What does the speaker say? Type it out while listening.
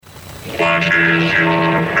What is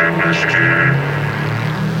your mystery?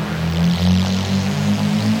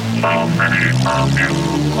 How many of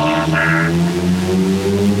you are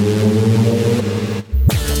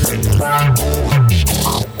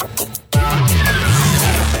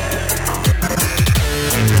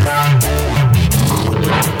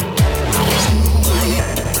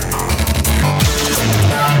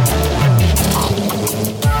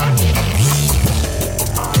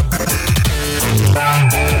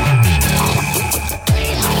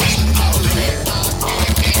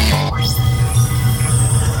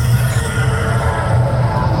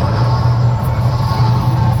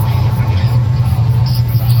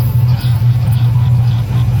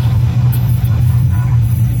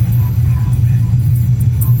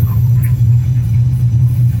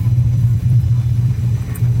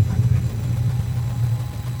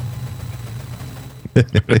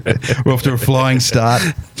We're off to a flying start.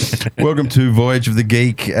 Welcome to Voyage of the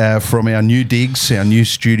Geek from our new digs, our new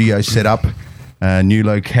studio setup, new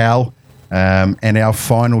locale, and our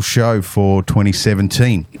final show for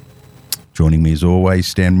 2017. Joining me as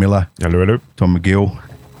always, Dan Miller. Hello, hello. Tom McGill.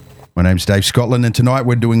 My name's Dave Scotland, and tonight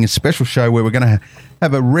we're doing a special show where we're going to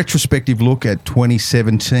have a retrospective look at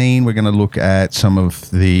 2017. We're going to look at some of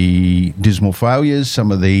the dismal failures,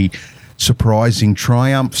 some of the surprising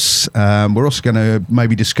triumphs. We're also going to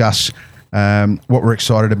maybe discuss what we're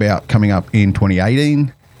excited about coming up in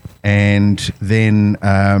 2018, and then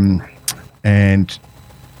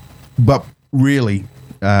but really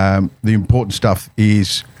the important stuff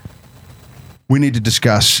is we need to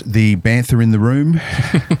discuss the Bantha in the room.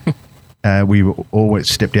 We all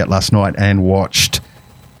stepped out last night and watched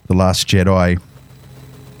The Last Jedi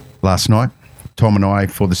last night. Tom and I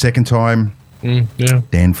for the second time. Yeah.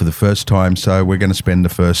 Dan for the first time. So we're going to spend the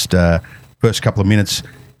first couple of minutes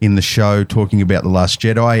in the show talking about The Last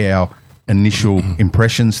Jedi, our initial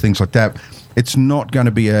impressions, things like that. It's not going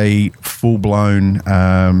to be a full-blown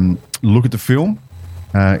look at the film.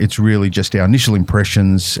 It's really just our initial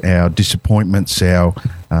impressions, our disappointments, our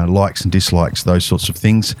likes and dislikes, those sorts of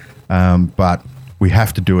things. But we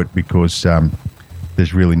have to do it because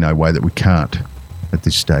there's really no way that we can't at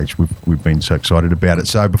this stage. We've been so excited about it.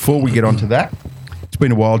 So before we get on to that, it's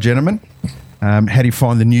been a while, gentlemen. How do you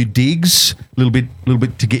find the new digs? A little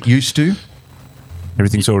bit to get used to.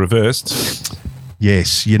 Everything's all reversed.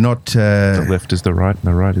 Yes, you're not. The left is the right, and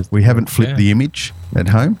the right is. We haven't flipped the image at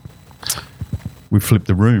home. We've flipped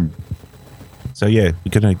the room. So yeah,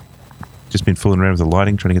 we're gonna just been fooling around with the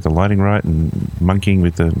lighting, trying to get the lighting right, and monkeying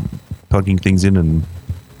with the plugging things in and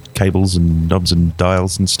cables and knobs and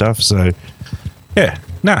dials and stuff. So yeah,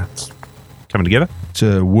 it's coming together. It's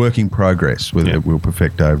a work in progress. We'll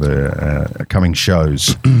perfect over coming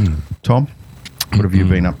shows. Tom, what have you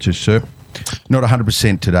been up to, sir? Not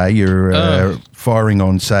 100% today. You're firing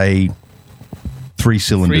on, say, 3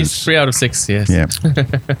 cylinders. 3 out of 6, yes. Yeah.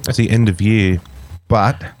 It's the end of year.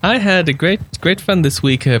 But I had a great fun this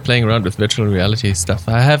week playing around with virtual reality stuff.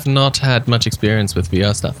 I have not had much experience with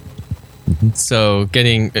VR stuff. Mm-hmm. So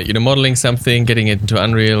getting, modeling something, getting it into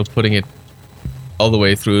Unreal, putting it all the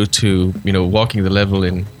way through to, walking the level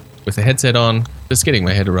in with the headset on, just getting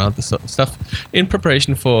my head around the stuff in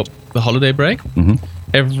preparation for the holiday break. Mm-hmm.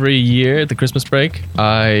 Every year, the Christmas break,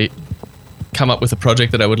 I come up with a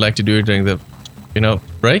project that I would like to do during the,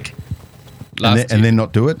 break. And then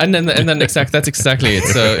not do it? And then that's exactly it.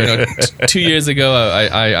 So, 2 years ago,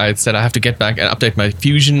 I said I have to get back and update my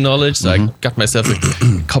Fusion knowledge. So I got myself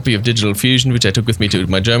a copy of Digital Fusion, which I took with me to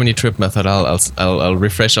my Germany trip. And I thought I'll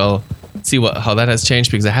refresh, I'll see how that has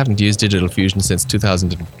changed, because I haven't used Digital Fusion since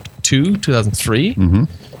 2002, 2003. Mm-hmm.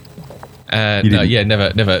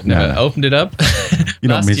 Never opened it up. You're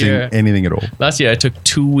not missing anything at all. Last year, I took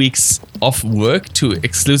 2 weeks off work to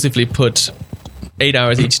exclusively put 8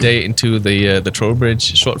 hours each day into the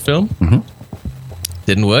Trollbridge short film. Mm-hmm.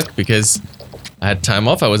 Didn't work because I had time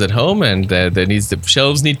off. I was at home, and the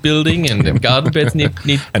shelves need building, and the garden beds need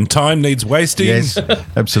and time needs wasting. Yes,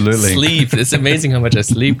 absolutely. Sleep. It's amazing how much I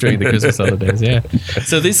sleep during the Christmas holidays. Yeah.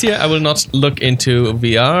 So this year I will not look into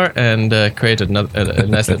VR and create a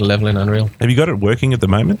nice little level in Unreal. Have you got it working at the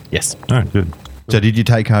moment? Yes. Oh, good. So did you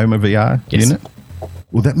take home a VR unit?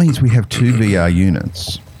 Well, that means we have 2 VR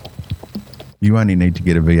units. You only need to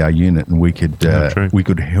get a VR unit, and we could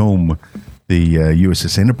helm the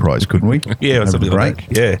USS Enterprise, couldn't we? Yeah, or something like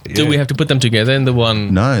that. Yeah. Do we have to put them together in the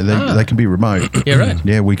one? No, they can be remote. Yeah, right.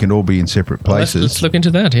 Yeah, we can all be in separate places. Let's look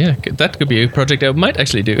into that. Yeah, that could be a project I might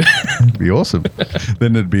actually do. It'd be awesome.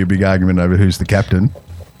 Then there'd be a big argument over who's the captain,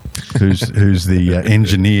 who's the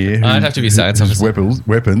engineer. I'd have to be science officer.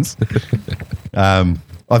 Weapons. I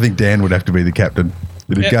think Dan would have to be the captain.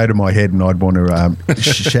 It'd Yeah. go to my head and I'd want to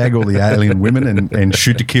shag all the alien women and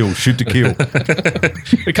shoot to kill, shoot to kill.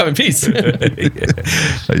 We come in peace.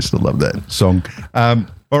 I used to love that song.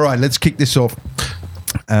 All right, let's kick this off.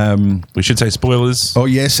 We should say spoilers. Oh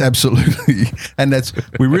yes, absolutely, and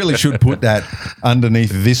we really should put that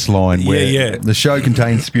underneath this line where Yeah. the show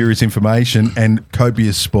contains spurious information and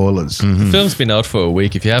copious spoilers. The film's been out for a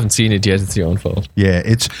week. If you haven't seen it yet, it's your own fault. Yeah,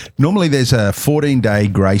 it's normally there's a 14-day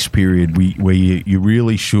grace period where you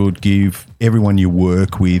really should give everyone you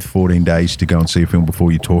work with 14 days to go and see a film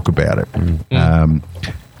before you talk about it.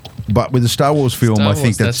 But with the Star Wars film, Star I think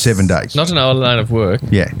Wars, that's 7 days. Not in our line of work.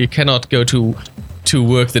 Yeah. You cannot go to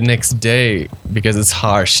work the next day because it's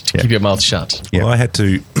harsh to keep your mouth shut. Yeah. Well, I had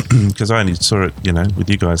to, because I only saw it, with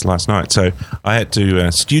you guys last night. So I had to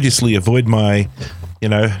studiously avoid my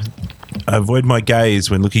gaze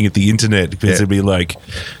when looking at the internet because it'd be like,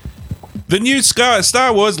 the new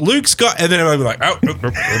Star Wars, Luke Scott, and then I'd be like, oh,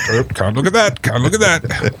 can't look at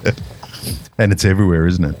that. And it's everywhere,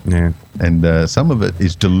 isn't it? Yeah. And some of it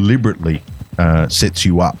is deliberately sets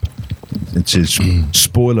you up. It says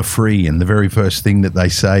spoiler free, and the very first thing that they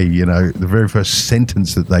say, the very first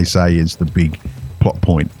sentence that they say is the big plot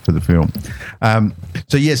point for the film.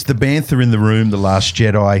 So yes, the Bantha in the room, The Last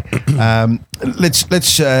Jedi.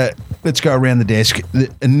 Let's go around the desk.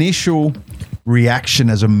 The initial reaction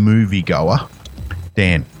as a moviegoer,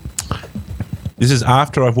 Dan. This is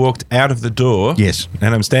after I've walked out of the door. Yes.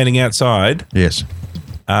 And I'm standing outside. Yes.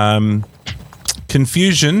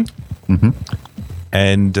 Confusion.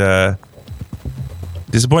 And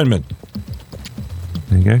disappointment.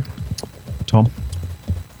 There you go. Tom.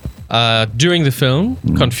 During the film,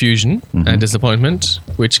 confusion and disappointment,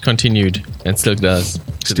 which continued and still does.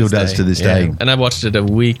 Still does to this day. And I watched it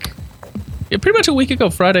pretty much a week ago,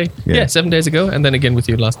 Friday. Yeah. Yeah, 7 days ago, and then again with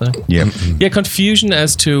you last night. Yeah. Yeah, confusion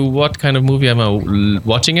as to what kind of movie I'm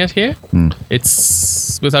watching it here.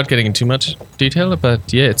 It's without getting into too much detail,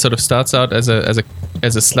 but yeah, it sort of starts out as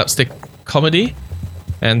a slapstick comedy,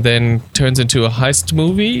 and then turns into a heist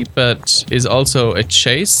movie, but is also a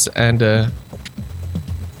chase and a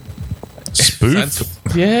Spoof.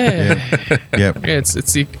 Yeah. Yeah. Yeah,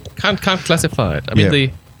 it's you can't classify it. I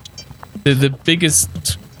mean, the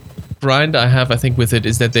biggest grind I have, I think, with it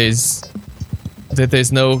is that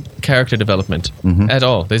there's no character development at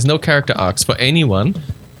all. There's no character arcs for anyone.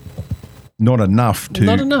 Not enough.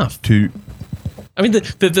 To. I mean,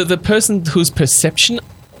 the person whose perception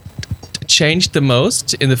changed the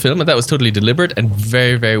most in the film, and that was totally deliberate and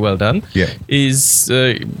very, very well done. Yeah. Is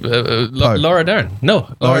Laura Dern? No,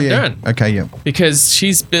 Laura Dern. Okay. Yeah. Because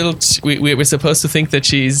she's built. We're supposed to think that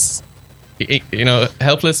she's,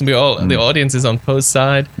 helpless, and the audience is on Poe's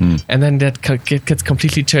side, and then that gets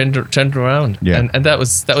completely turned around. Yeah. And that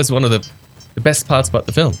was one of the best parts about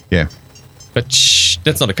the film. Yeah. But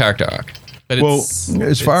that's not a character arc. But Well,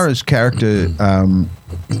 as far as character arc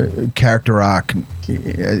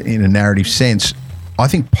in a narrative sense, I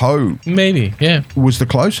think Poe maybe, yeah. was the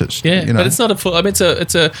closest. Yeah, but it's not a full. I mean, it's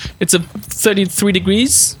a 33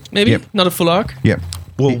 degrees, maybe, Yep. not a full arc. Yeah.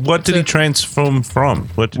 Well, what did he transform from?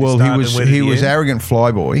 What did Well, he start and where did he was end? arrogant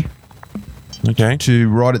flyboy Okay. to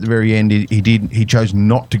right at the very end. He chose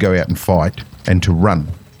not to go out and fight and to run.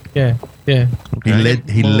 Yeah, yeah. He led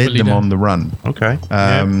More of a them leader. on the run. Okay.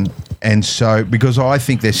 And so, because I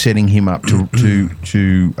think they're setting him up to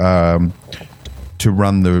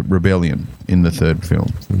run the rebellion in the third film.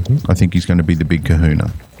 I think he's going to be the big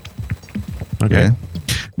kahuna. Okay. Yeah.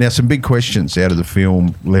 Now, some big questions out of the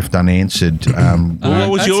film left unanswered. Well, what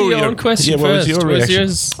was Answer your own question what was first. your What was reaction?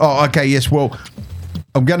 yours? Oh, okay. Yes. Well,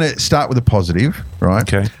 I'm going to start with a positive, right?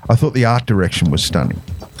 Okay. I thought the art direction was stunning,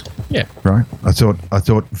 Yeah. right? I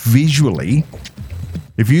thought visually,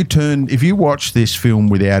 if you watch this film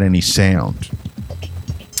without any sound,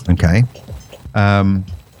 okay,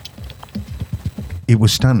 it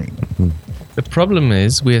was stunning. The problem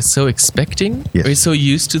is we're so expecting, Yes. we're so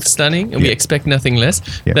used to the stunning, and we Yeah. expect nothing less,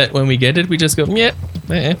 Yeah. that when we get it, we just go, yeah.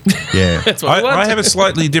 Yeah. That's what we want. I have a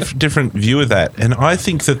slightly different view of that, and I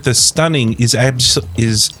think that the stunning is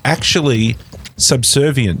actually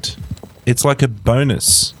subservient. It's like a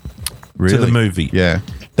bonus to the movie. Yeah.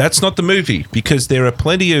 That's not the movie, because there are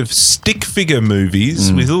plenty of stick figure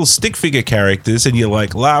movies with little stick figure characters, and you're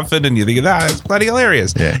like laughing and you're thinking, it's bloody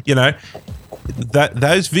hilarious. Yeah. You know, that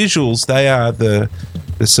those visuals, they are the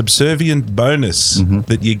subservient bonus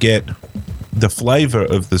that you get the flavor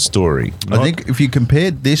of the story. I think if you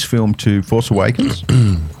compared this film to Force Awakens,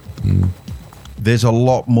 there's a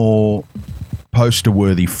lot more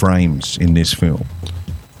poster-worthy frames in this film.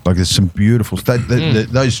 Like there's some beautiful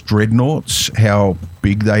those dreadnoughts, how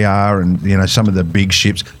big they are, and some of the big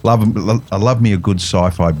ships. I love me a good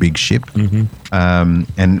sci-fi big ship.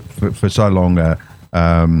 And for so long,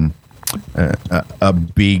 a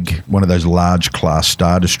big one of those large class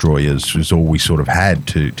star destroyers was all we sort of had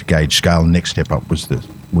to gauge scale. And next step up was the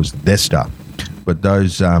Death Star. But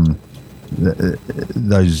those what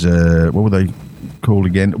were they called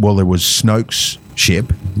again? Well, there was Snoke's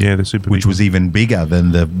ship, the super, which was even bigger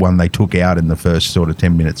than the one they took out in the first sort of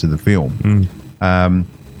 10 minutes of the film.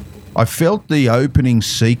 I felt the opening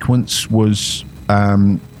sequence was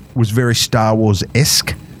very Star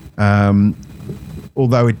Wars-esque,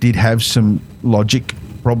 although it did have some logic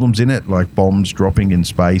problems in it, like bombs dropping in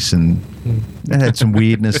space, and it had some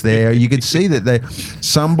weirdness there. You could see that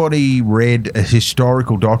somebody read a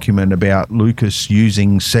historical document about Lucas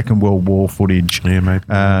using Second World War footage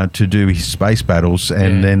to do his space battles,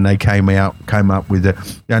 and then they came up with the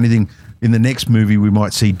only thing. In the next movie, we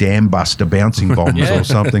might see Dam Buster bouncing bombs or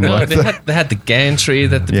something like that. They had the gantry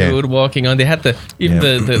that the dude walking on. They had the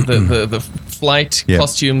flight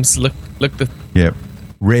costumes. Look the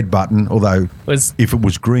red button. Although if it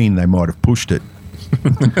was green, they might have pushed it.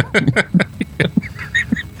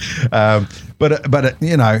 But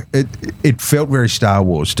it felt very Star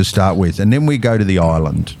Wars to start with, and then we go to the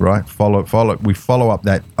island, right? We follow up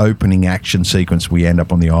that opening action sequence. We end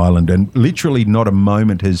up on the island, and literally not a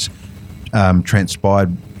moment has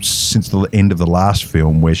transpired since the end of the last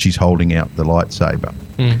film where she's holding out the lightsaber.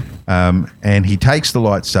 And he takes the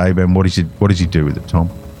lightsaber, and what does he do with it, Tom?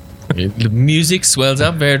 The music swells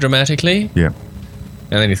up very dramatically. Yeah.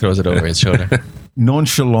 And then he throws it over his shoulder.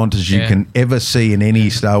 Nonchalant as you can ever see in any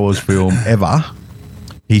Star Wars film ever,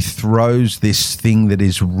 he throws this thing that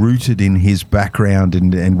is rooted in his background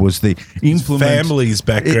and was the implement. Family's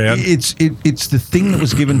background. It's the thing that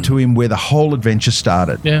was given to him where the whole adventure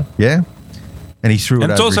started. Yeah. Yeah? And he threw it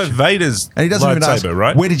and it's over also Vader's and he doesn't even ask,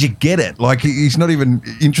 right? where did you get it? Like, he's not even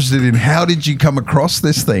interested in how did you come across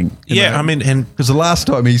this thing? You know? I mean, and because the last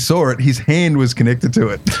time he saw it, his hand was connected to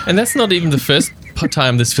it. And that's not even the first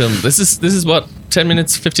time this film. This is what 10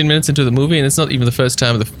 minutes, 15 minutes into the movie, and it's not even the first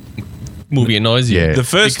time the movie annoys you. Yeah. The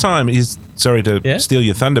first time is, sorry to steal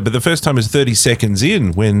your thunder, but the first time is 30 seconds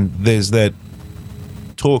in when there's that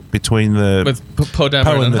talk between with Poe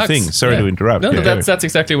Dameron and the Hux. thing. Sorry to interrupt. No, that's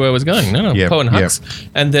exactly where I was going. No, Poe and Hux,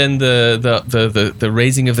 and then the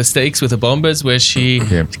raising of the stakes with the bombers, where she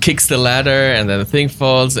kicks the ladder and then the thing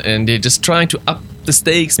falls, and they're just trying to up the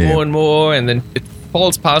stakes more and more, and then it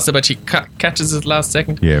falls past her, but she catches it last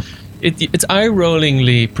second. Yeah, it's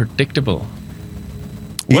eye-rollingly predictable.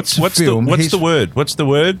 What's the word? What's the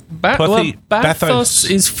word? Bathos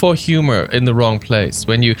is for humor in the wrong place.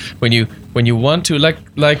 When you want to like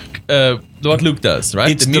what Luke does,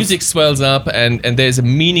 right? The music swells up and there's a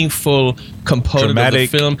meaningful component of the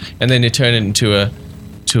film, and then you turn it into a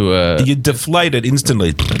you deflate it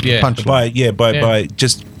instantly. Punch by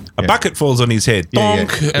just a bucket falls on his head.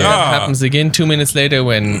 Donk. And that happens again 2 minutes later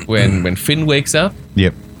when Finn wakes up.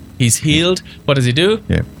 Yep. He's healed. What does he do?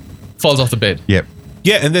 Yep. Falls off the bed. Yep.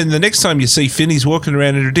 Yeah, and then the next time you see Finn, he's walking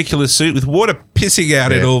around in a ridiculous suit with water pissing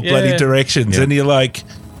out in all bloody directions, and you're like,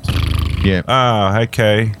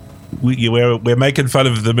 okay, we're making fun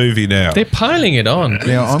of the movie now. They're piling it on.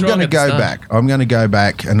 Now I'm going to go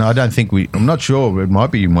back. And I don't think I'm not sure. It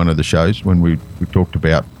might be in one of the shows when we talked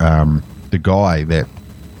about the guy that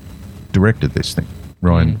directed this thing,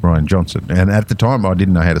 Ryan Johnson. And at the time, I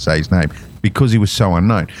didn't know how to say his name because he was so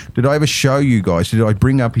unknown. Did I ever show you guys? Did I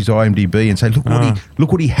bring up his IMDb and say,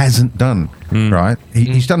 look what he hasn't done? Right?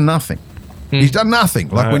 He's done nothing. He's done nothing.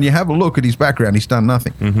 Like when you have a look at his background, he's done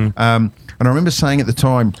nothing. And I remember saying at the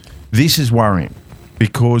time, this is worrying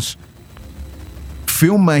because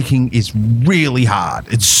filmmaking is really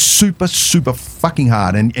hard. It's super, super fucking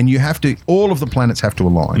hard. And you have to, all of the planets have to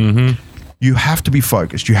align. You have to be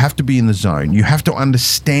focused. You have to be in the zone. You have to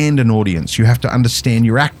understand an audience. You have to understand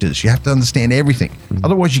your actors. You have to understand everything.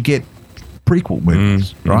 Otherwise, you get prequel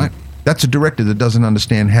movies, right? That's a director that doesn't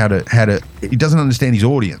understand how to. He doesn't understand his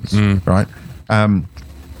audience, right?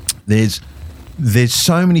 There's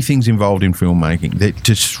so many things involved in filmmaking that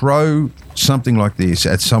to throw something like this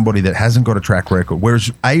at somebody that hasn't got a track record,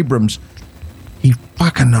 whereas Abrams, he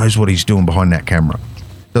fucking knows what he's doing behind that camera,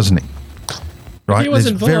 doesn't he? Right? He was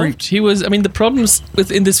involved. He was. I mean, the problems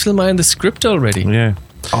within this film are in the script already. Yeah,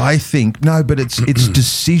 I think no, but it's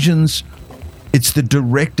decisions. It's the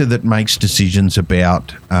director that makes decisions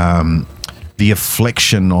about the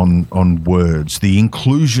afflection on words, the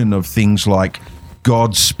inclusion of things like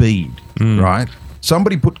Godspeed, right?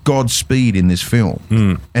 somebody put Godspeed in this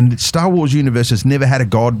film, and the Star Wars universe has never had a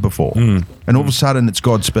God before, and all of a sudden it's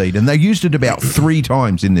Godspeed, and they used it about 3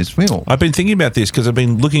 times in this film. I've been thinking about this because I've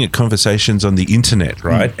been looking at conversations on the internet,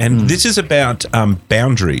 right? And this is about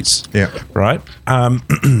boundaries, right?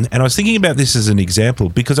 And I was thinking about this as an example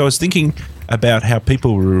because I was thinking about how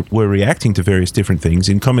people were reacting to various different things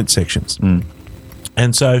in comment sections.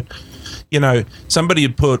 And so, you know, somebody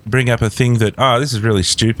would bring up a thing that, this is really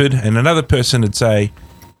stupid, and another person would say,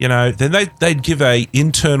 you know, then they'd give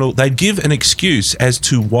an excuse as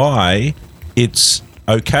to why it's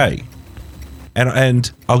okay.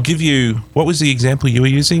 And I'll give you, what was the example you were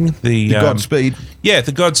using? The Godspeed. Yeah,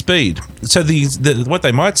 the Godspeed. So what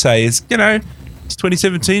they might say is, you know, it's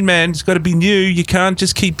 2017, man. It's got to be new. You can't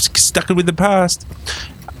just keep stuck with the past.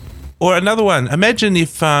 Or another one. Imagine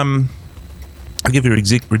if I'll give you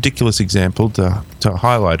a ridiculous example to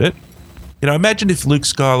highlight it. You know, imagine if Luke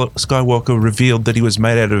Skywalker revealed that he was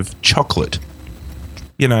made out of chocolate.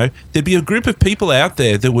 You know, there'd be a group of people out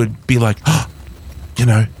there that would be like, you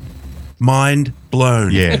know, mind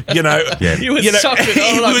blown. Yeah. You know, He was chocolate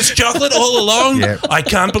all along. He was chocolate all along. Yeah. I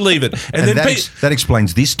can't believe it. And then that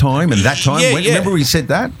explains this time and that time. Yeah, Remember we said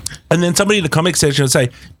that? And then somebody in the comment section would say,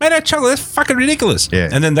 man, that chocolate, that's fucking ridiculous. Yeah.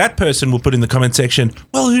 And then that person will put in the comment section,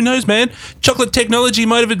 well, who knows, man? Chocolate technology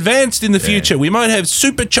might have advanced in the future. We might have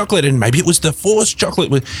super chocolate, and maybe it was the Force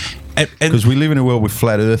chocolate. Because we live in a world with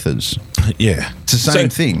flat earthers. Yeah. It's the same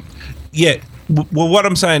thing. Yeah. Well, what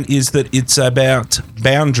I'm saying is that it's about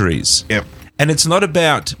boundaries. Yep. And it's not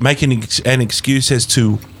about making an excuse as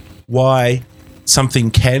to why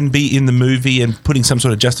something can be in the movie and putting some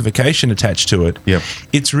sort of justification attached to it. Yep.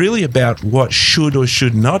 It's really about what should or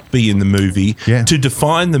should not be in the movie to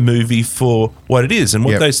define the movie for what it is. And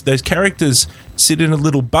what those characters sit in a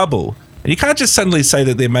little bubble. And you can't just suddenly say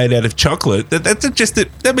that they're made out of chocolate.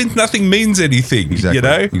 That means nothing means anything. Exactly. You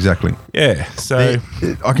know? Exactly. Yeah. So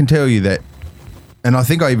I can tell you that, and I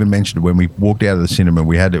think I even mentioned it when we walked out of the cinema.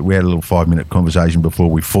 We had a little 5-minute conversation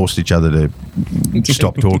before we forced each other to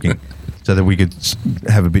stop talking, so that we could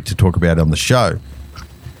have a bit to talk about on the show.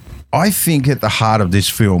 I think at the heart of this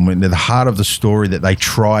film, and at the heart of the story that they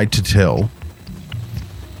tried to tell,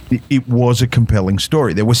 it was a compelling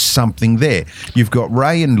story. There was something there. You've got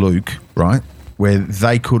Rey and Luke, right, where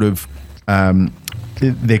they could have,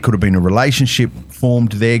 there could have been a relationship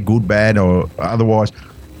formed there, good, bad, or otherwise.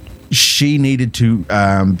 She needed to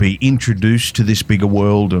be introduced to this bigger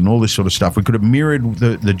world and all this sort of stuff. We could have mirrored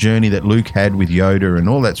the journey that Luke had with Yoda and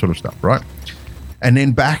all that sort of stuff, right? And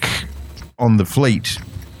then back on the fleet,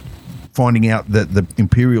 finding out that the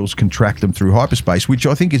Imperials can track them through hyperspace, which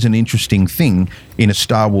I think is an interesting thing in a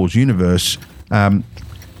Star Wars universe. Then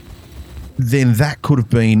that could have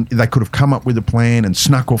been, they could have come up with a plan and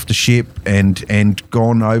snuck off the ship and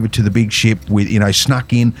gone over to the big ship with, you know,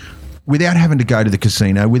 snuck in, without having to go to the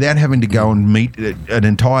casino, without having to go and meet an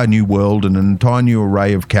entire new world and an entire new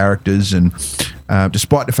array of characters, and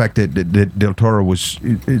despite the fact that Del Toro it's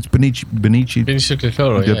Benicio Del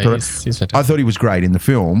Toro, Del Toro. He's fantastic. I thought he was great in the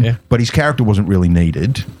film, Yeah. but his character wasn't really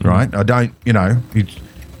needed, right? I don't, you know,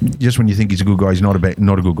 just when you think he's a good guy, he's not a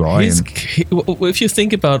good guy. If you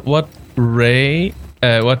think about what Rey,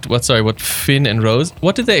 what Finn and Rose,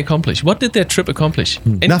 what did they accomplish? What did their trip accomplish?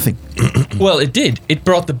 Nothing. Well, it did. It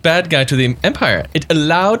brought the bad guy to the Empire. It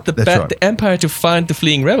allowed the Empire to find the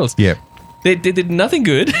fleeing rebels. Yeah. They did nothing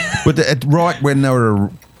good. But right when they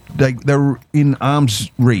were in arm's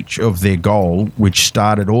reach of their goal, which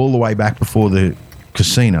started all the way back before the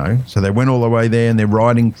casino. So they went all the way there, and they're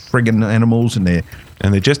riding friggin' animals, and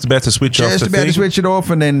they're just about to switch off. Just about to switch it off,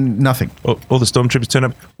 and then nothing. All the stormtroopers turn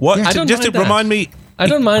up. What? I don't Just mind to that. remind me. I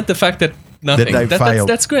don't mind the fact that nothing. That they failed.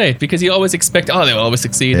 That's great, because you always expect, they'll always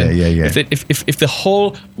succeed. Yeah. If the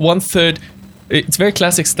whole 1/3, it's very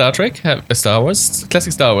classic Star Trek, Star Wars,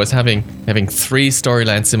 classic Star Wars having 3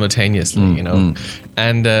 storylines simultaneously, you know,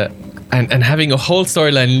 and having a whole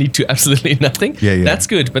storyline lead to absolutely nothing. Yeah. That's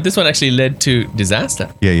good, but this one actually led to disaster.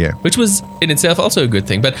 Yeah. Which was in itself also a good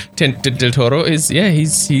thing. But Del Toro is,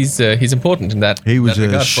 he's important in that. He was that a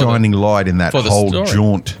regard shining light in that for the whole story.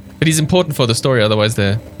 jaunt. But he's important for the story, otherwise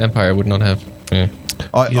the Empire would not have. Yeah.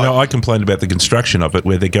 I complained about the construction of it,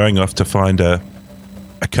 where they're going off to find a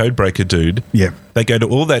codebreaker dude. Yeah. They go to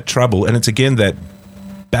all that trouble, and it's again that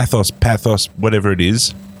pathos, whatever it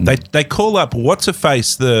is. They call up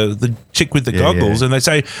what's-her-face, the chick with the goggles, and they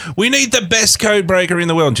say, we need the best codebreaker in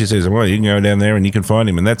the world. And she says, well, you can go down there and you can find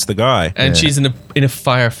him, and that's the guy. And she's in a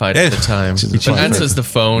firefight at the time. She answers the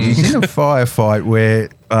phone. He's in a firefight where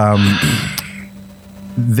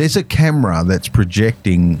there's a camera that's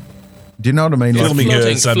projecting Do you know what I mean? Filming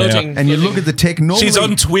her somehow. And you look at the tech. Normally, She's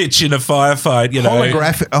on Twitch in a firefight, you know.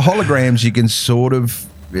 Holograms, you can sort of.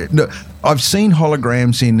 No, I've seen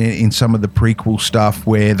holograms in some of the prequel stuff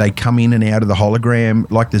where they come in and out of the hologram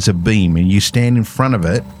like there's a beam, and you stand in front of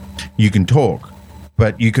it. You can talk,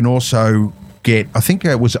 but you can also get. I think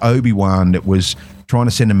it was Obi-Wan that was trying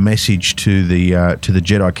to send a message to the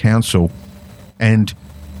Jedi Council, and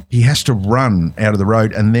he has to run out of the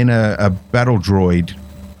road, and then a battle droid.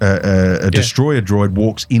 A destroyer droid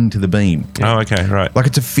walks into the beam. Oh, okay, right. Like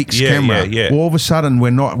it's a fixed camera. Yeah. Well, all of a sudden,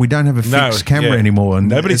 we don't have a fixed camera anymore. And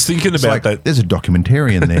nobody's thinking about that. There's a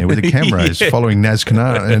documentarian there with a camera is following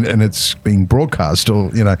Nazcanar, and it's being broadcast. Or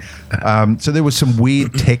so there was some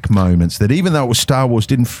weird tech moments that, even though it was Star Wars,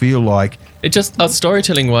 didn't feel like it. Just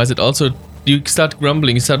storytelling wise, it also. You start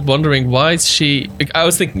grumbling. You start wondering, why is she... I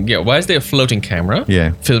was thinking, why is there a floating camera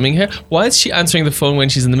filming her? Why is she answering the phone when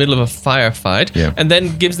she's in the middle of a firefight? Yeah. And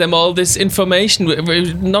then gives them all this information,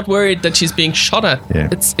 not worried that she's being shot at. Yeah.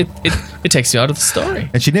 It takes you out of the story.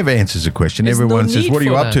 And she never answers a question. There's Everyone no says, need what are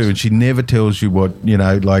you for up to? that. And she never tells you what,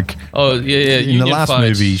 like... Oh, yeah. In the last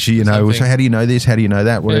movie, she, was, how do you know this? How do you know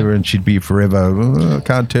that? Whatever. And she'd be forever, I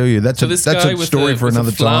can't tell you. That's a story for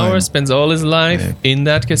another flower time. Spends all his life in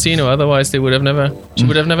that casino. Otherwise, they would have never... She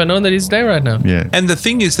would have never known that he's there right now. Yeah. And the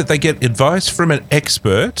thing is that they get advice from an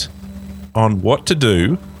expert on what to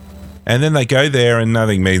do, and then they go there and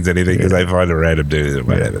nothing means anything because they find a random dude,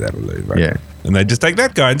 whatever that'll do. Right? Yeah. And they just take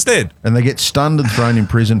that guy instead. And they get stunned and thrown in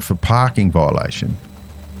prison for parking violation.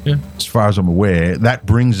 Yeah. As far as I'm aware, that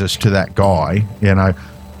brings us to that guy.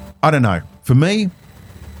 I don't know. For me,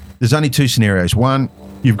 there's only two scenarios. One,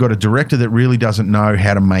 you've got a director that really doesn't know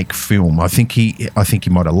how to make film. I think he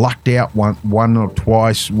might have lucked out once or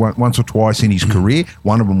twice in his career.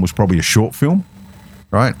 One of them was probably a short film,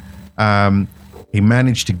 right? He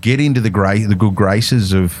managed to get into the good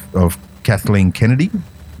graces of Kathleen Kennedy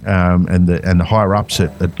and the higher ups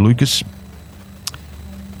at Lucas.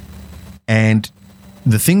 And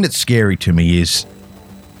the thing that's scary to me is,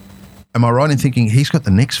 am I right in thinking he's got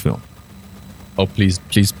the next film? Oh, please.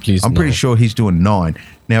 I'm pretty sure he's doing 9.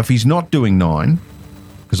 Now, if he's not doing 9,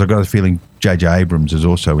 because I've got a feeling J.J. Abrams is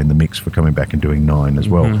also in the mix for coming back and doing 9 as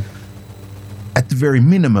well. At the very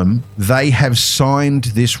minimum, they have signed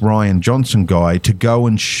this Ryan Johnson guy to go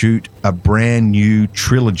and shoot a brand new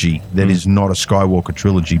trilogy that is not a Skywalker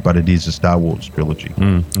trilogy, but it is a Star Wars trilogy.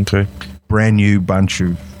 Okay. Brand new bunch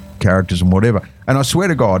of characters and whatever. And I swear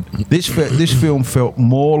to God, this film felt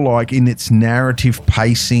more like, in its narrative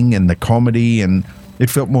pacing and the comedy, and it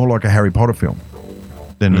felt more like a Harry Potter film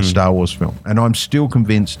than a Star Wars film. And I'm still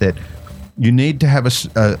convinced that you need to have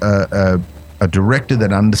a director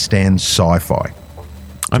that understands sci-fi.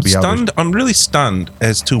 I'm stunned. I'm really stunned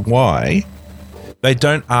as to why they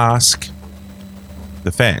don't ask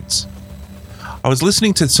the fans. I was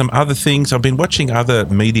listening to some other things. I've been watching other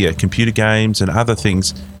media, computer games and other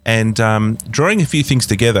things, and drawing a few things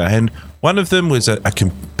together. And one of them was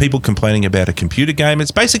people complaining about a computer game. It's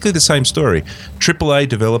basically the same story. AAA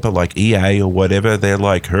developer like EA or whatever, they're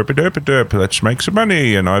like, herp, let's make some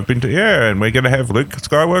money. And I've been to, and we're going to have Luke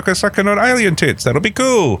Skywalker sucking on alien tits. That'll be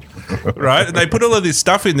cool. Right? And they put all of this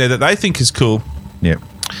stuff in there that they think is cool. Yeah.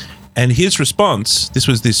 And his response, this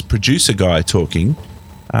was this producer guy talking,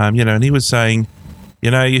 and he was saying,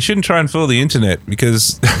 you shouldn't try and fool the internet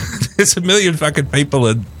because there's a million fucking people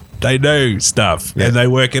and they know stuff and they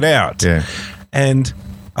work it out. Yeah. And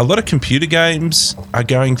a lot of computer games are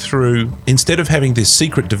going through, instead of having this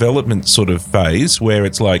secret development sort of phase where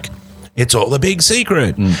it's like, it's all a big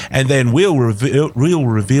secret, and then we'll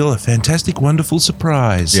reveal a fantastic, wonderful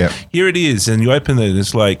surprise. Yeah. Here it is, and you open it, and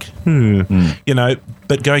it's like,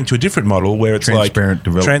 but going to a different model where it's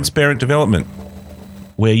Transparent development,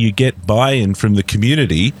 where you get buy-in from the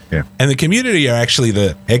community, and the community are actually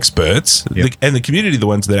the experts, and the community are the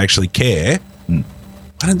ones that actually care. Why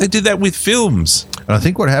don't they do that with films? And I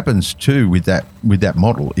think what happens too with that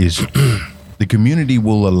model is the community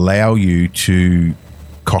will allow you to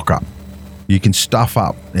cock up. You can stuff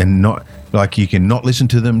up and you can not listen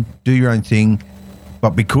to them, do your own thing, but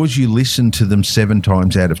because you listen to them 7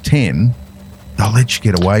 times out of 10, they'll let you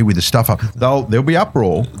get away with the stuff up. There'll be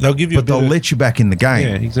uproar. They'll give you, but they'll let you back in the game.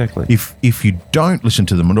 Yeah, exactly. If you don't listen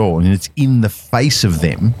to them at all, and it's in the face of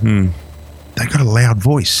them, they've got a loud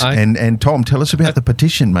voice. And Tom, tell us about the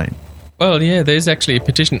petition, mate. Well, yeah, there's actually a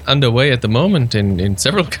petition underway at the moment in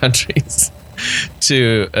several countries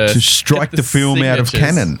to strike the film out of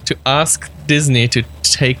canon, to ask Disney to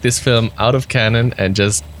take this film out of canon and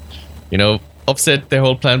just, offset their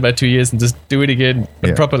whole plan by 2 years and just do it again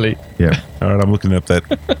Yeah. properly. Yeah. All right, I'm looking up that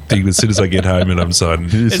thing as soon as I get home and I'm signing.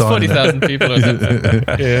 It's 40,000 people. Or something.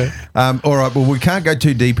 Yeah. All right. Well, we can't go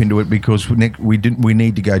too deep into it because we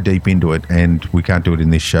need to go deep into it, and we can't do it in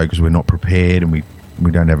this show because we're not prepared and we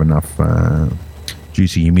don't have enough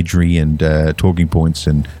juicy imagery and talking points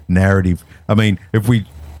and narrative. I mean,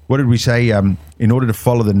 what did we say? In order to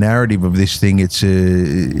follow the narrative of this thing, it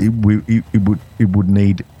would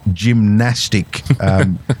need gymnastic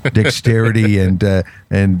dexterity and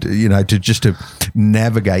to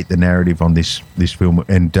navigate the narrative on this film.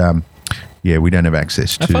 And we don't have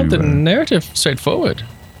access to. I found the narrative straightforward.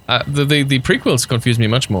 The prequels confuse me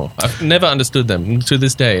much more. I've never understood them to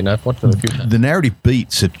this day, and I've watched them a few times. The narrative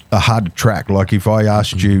beats are hard to track. Like if I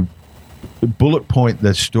asked you bullet point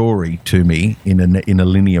the story to me in a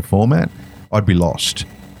linear format, I'd be lost.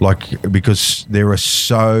 Like because there are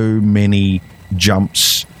so many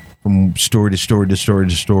jumps from story to story to story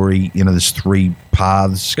to story. You know, there's 3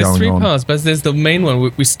 paths There's going 3 on. paths, but there's the main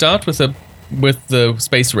one. We start with the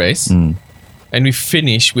space race. And we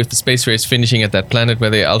finish with the space race finishing at that planet where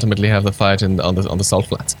they ultimately have the fight on the salt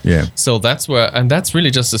flats. Yeah. So that's where, and that's really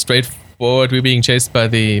just a straightforward. We're being chased by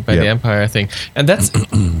the Empire thing, and that's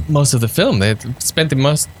most of the film. They spent the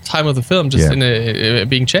most time of the film just in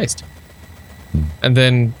being chased. And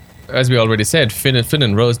then, as we already said, Finn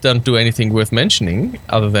and Rose don't do anything worth mentioning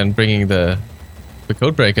other than bringing the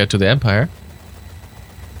codebreaker to the Empire.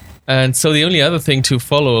 And so the only other thing to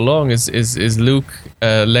follow along is Luke,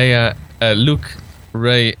 Leia. Luke,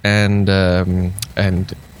 Rey, and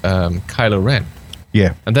Kylo Ren.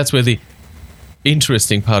 Yeah. And that's where the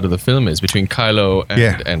interesting part of the film is, between Kylo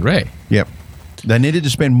and Rey. Yep. They needed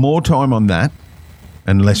to spend more time on that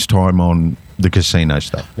and less time on the casino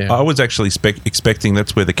stuff. Yeah. I was actually expecting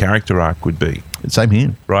that's where the character arc would be. Same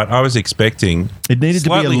here. Right? I was expecting... It needed to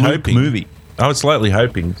be a slightly Luke movie. I was slightly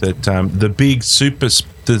hoping that the big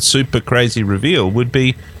super crazy reveal would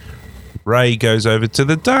be Rey goes over to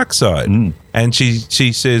the dark side, and she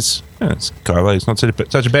says, Kylo is not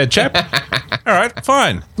such a bad chap. All right,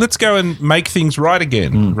 fine. Let's go and make things right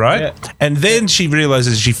again, right? Yeah. And then she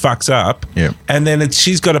realizes she fucks up, and then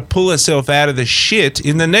she's got to pull herself out of the shit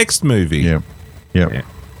in the next movie. Yeah.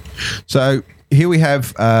 So here we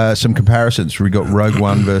have some comparisons. We got Rogue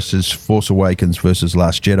One versus Force Awakens versus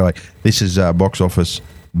Last Jedi. This is Box Office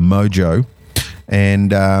Mojo,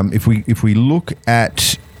 and if we look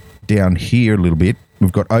at down here a little bit,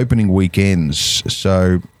 we've got opening weekends.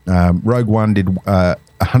 So Rogue One did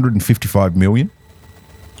 155 million.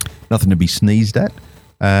 Nothing to be sneezed at.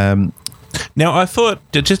 Now, I thought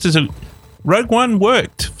that just as Rogue One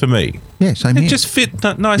worked for me. Yeah, same here. It just fit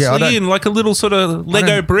nicely in like a little sort of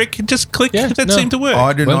Lego brick. It just clicked. Seemed to work.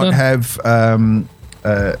 I do not have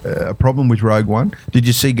a problem with Rogue One. Did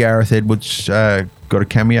you see Gareth Edwards got a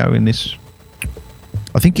cameo in this?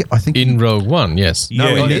 I think in Rogue One, yes.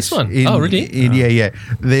 No, in this one. Really? Yeah.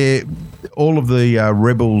 All of the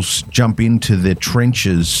rebels jump into their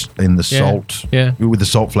trenches in the salt, with the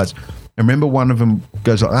salt flats. And remember, one of them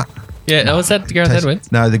goes like that. Yeah, was that Gareth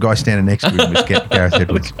Edwards? No, the guy standing next to him was Gareth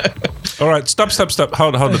Edwards. All right, stop.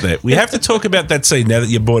 Hold it there. We have to talk about that scene now that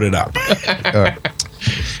you brought it up. All right.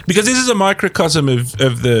 Because this is a microcosm of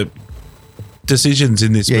the decisions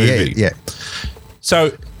in this movie. Yeah.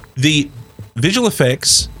 So the visual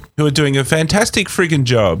effects, who are doing a fantastic friggin'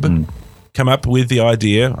 job, come up with the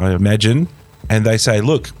idea, I imagine, and they say,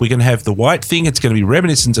 look, we're going to have the white thing, it's going to be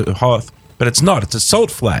reminiscent of Hoth, but it's not, it's a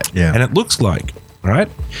salt flat. Yeah. And it looks like, right?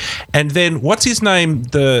 And then, what's his name,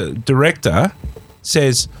 the director,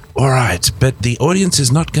 says, all right, but the audience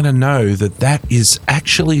is not going to know that is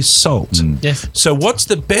actually salt. Yes. So what's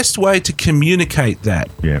the best way to communicate that?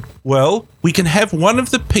 Yeah. Well, we can have one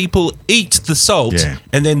of the people eat the salt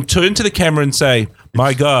and then turn to the camera and say,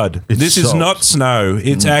 my God, this is not snow.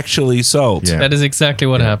 It's actually salt. Yeah. That is exactly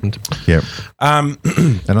what happened. Yeah. And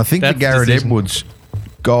I think the Gareth Edwards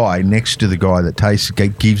guy next to the guy that tastes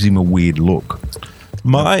gives him a weird look.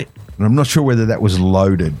 And I'm not sure whether that was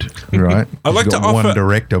loaded, right? I like to offer one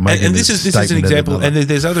director making and this is an example, and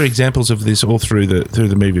there's other examples of this all through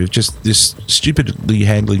the movie of just this stupidly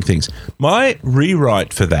handling things. My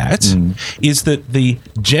rewrite for that is that the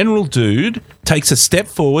general dude takes a step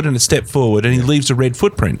forward and he leaves a red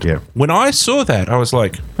footprint. Yeah. When I saw that, I was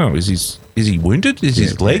like, oh, is he wounded? Is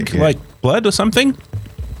his leg like blood or something?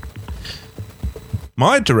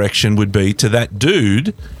 My direction would be to that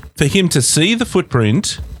dude for him to see the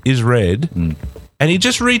footprint is red, and he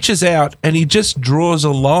just reaches out and he just draws a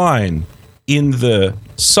line in the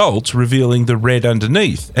salt, revealing the red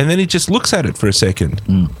underneath, and then he just looks at it for a second,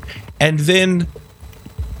 and then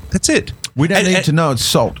that's it. We don't need to know it's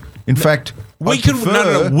salt. In fact, We I can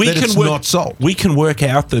prefer we that can it's work, not salt. We can work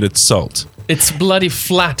out that it's salt. It's bloody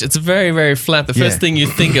flat. It's very, very flat. The first Yeah. thing you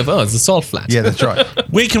think of, it's a salt flat. Yeah, that's right.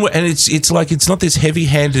 We can, and it's like it's not this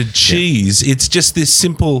heavy-handed cheese. It's just this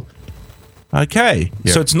simple. Okay,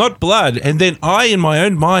 Yeah. so it's not blood, and then I, in my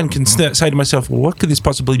own mind, can say to myself, "Well, what could this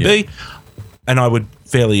possibly be?" And I would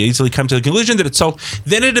fairly easily come to the conclusion that it's salt.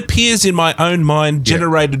 Then it appears in my own mind,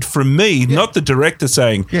 generated from me, not the director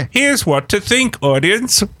saying, Yeah. "Here's what to think,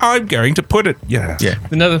 audience. I'm going to put it." Yeah, Yeah.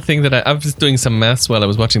 Another thing that I was doing some maths while I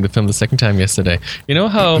was watching the film the second time yesterday. You know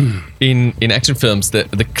how in action films the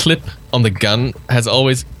clip on the gun has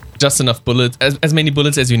always just enough bullets, as many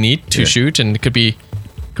bullets as you need to shoot, and it could be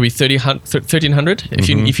 1,300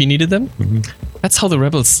 if you needed them. That's how the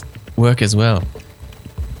rebels work as well.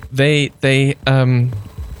 They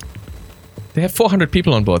have 400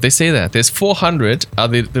 people on board. They say that there's 400 are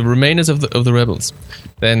the remainers of the rebels.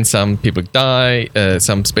 Then some people die.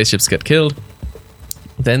 Some spaceships get killed.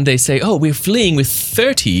 Then they say, "Oh, we're fleeing with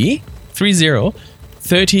 30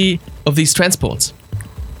 of these transports.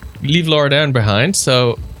 Leave Laura Dern behind."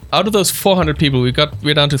 So out of those 400 people,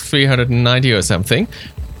 we're down to 390 or something.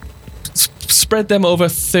 Spread them over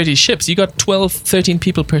 30 ships. You got 12, 13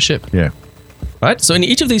 people per ship. Yeah. Right? So in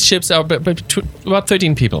each of these ships are about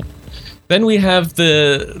 13 people. Then we have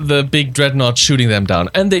the big dreadnought shooting them down,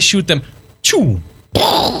 and they shoot them. Choom.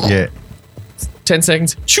 Yeah. 10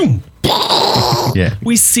 seconds. Choom. Yeah.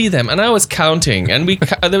 We see them, and I was counting, and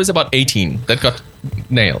there was about 18 that got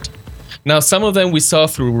nailed. Now some of them we saw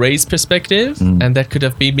through Ray's perspective, and that could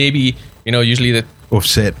have been maybe usually that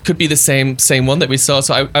Offset. could be the same one that we saw.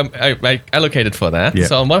 So I allocated for that. Yeah.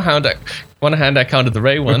 So on one hand I counted the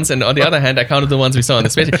Ray ones, and on the other hand I counted the ones we saw in the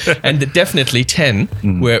space. And definitely 10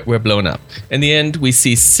 were blown up. In the end, we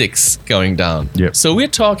see 6 going down. Yep. So we're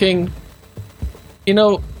talking,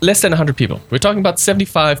 less than 100 people. We're talking about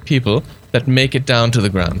 75 people that make it down to the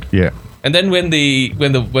ground. Yeah. And then when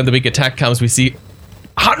the big attack comes, we see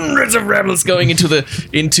hundreds of rebels going into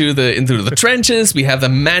the trenches. We have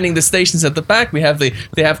them manning the stations at the back.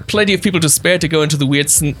 They have plenty of people to spare to go into the weird.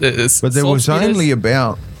 But there was only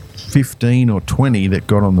about 15 or 20 that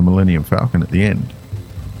got on the Millennium Falcon at the end.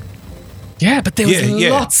 Yeah, but there was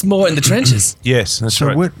Yeah. lots more in the trenches. Yes, that's So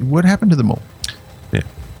right. what happened to them all? Yeah.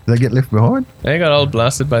 Did they get left behind? They got all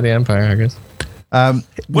blasted by the Empire, I guess.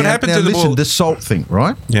 What happened to them listen, all? the salt thing,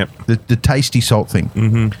 right? Yep. The tasty salt thing.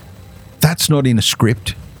 Mm-hmm. That's not in a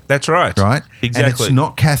script, That's right. right? Exactly. And it's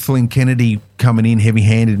not Kathleen Kennedy coming in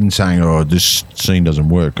heavy-handed and saying, "Oh, this scene doesn't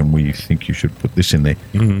work, and we think you should put this in there."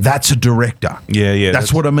 That's a director. Yeah.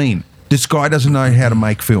 That's what I mean. This guy doesn't know how to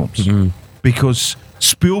make films because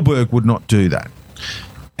Spielberg would not do that.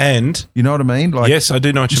 And You know what I mean? Like, yes, I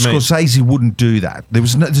do know what you mean. Scorsese wouldn't do that.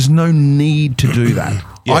 There's no need to do that.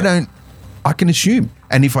 Yeah. I can assume,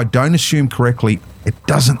 and if I don't assume correctly, it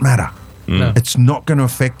doesn't matter. No. It's not going to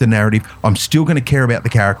affect the narrative. I'm still going to care about the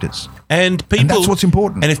characters. And people, And that's what's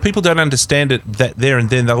important. And if people don't understand it that there and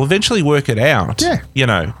then, they'll eventually work it out. Yeah.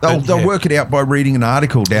 They'll They'll work it out by reading an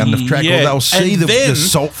article down the track, Yeah. or they'll see And the then-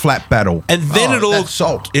 salt flat battle. And then that's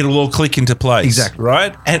salt. it'll all click into place. Exactly.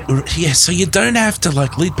 Right? And so you don't have to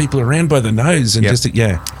lead people around by the nose and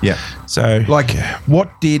Yep. Yeah. So Like,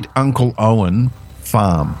 what did Uncle Owen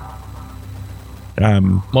farm?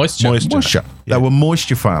 Moisture. Moisture. Yeah. They were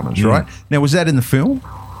moisture farmers, right? Now, was that in the film?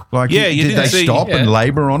 Like, Yeah, you did didn't they see- stop and Yeah.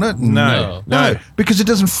 labour on it? No. No, because it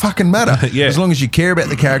doesn't fucking matter. Yeah. As long as you care about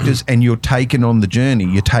the characters and you're taken on the journey,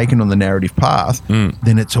 you're taken on the narrative path,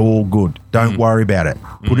 then it's all good. Don't worry about it.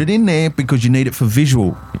 Put it in there because you need it for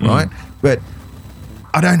visual, right? But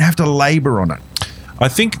I don't have to labour on it. I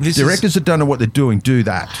think Directors that don't know what they're doing do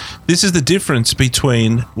that. This is the difference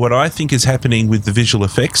between what I think is happening with the visual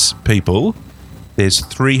effects people. There's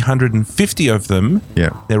 350 of them. Yeah.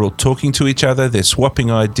 They're all talking to each other. They're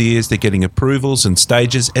swapping ideas. They're getting approvals and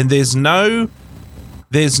stages. And there's no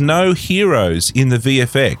heroes in the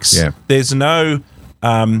VFX. Yeah. There's no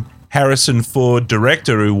Harrison Ford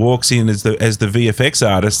director who walks in as the VFX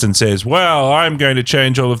artist and says, "Well, I'm going to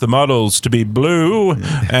change all of the models to be blue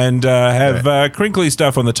and have crinkly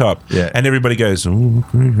stuff on the top." Yeah. And everybody goes, "Oh,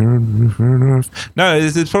 fair enough." No,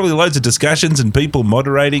 there's probably loads of discussions and people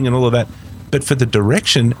moderating and all of that. But for the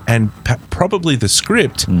direction and probably the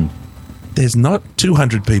script, there's not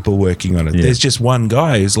 200 people working on it. Yeah. There's just one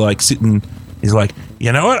guy who's sitting. He's like,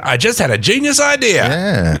 "You know what? I just had a genius idea."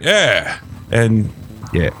 Yeah. Yeah. And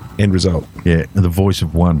end result. Yeah, the voice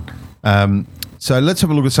of one. So let's have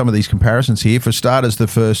a look at some of these comparisons here. For starters,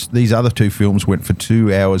 these other two films went for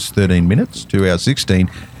 2 hours 13 minutes, 2 hours 16.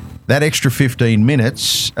 That extra 15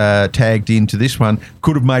 minutes tagged into this one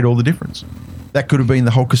could have made all the difference. That could have been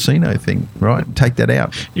the whole casino thing, right? Take that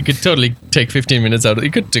out. You could totally take 15 minutes out of it.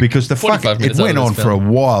 You could take Because the 45 it minutes went out of on this for a film.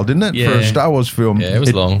 while, didn't it? For a Yeah. Star Wars film. Yeah, it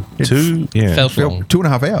was long. Felt long.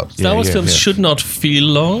 2.5 hours. Star Wars films should not feel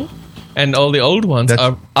long, and all the old ones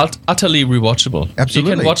That's- are utterly rewatchable. You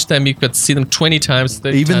Absolutely. can watch them. You could see them 20 times,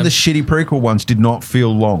 30 Even the times. shitty prequel ones did not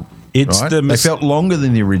feel long. It's right? the They felt longer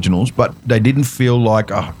than the originals, but they didn't feel like,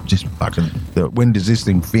 just fucking, when does this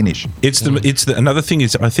thing finish? It's the another thing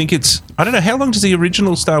is I think it's I don't know how long does the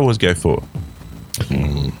original Star Wars go for?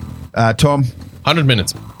 Tom? 100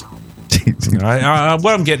 minutes.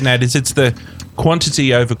 What I'm getting at is it's the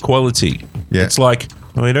quantity over quality. Yeah. It's like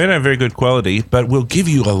we don't have very good quality, but we'll give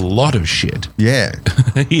you a lot of shit. Yeah.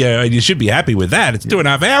 Yeah, you should be happy with that. It's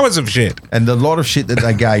 2.5 hours of shit. And the lot of shit that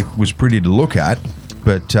they gave was pretty to look at.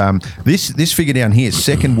 But this figure down here,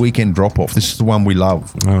 second weekend drop-off, this is the one we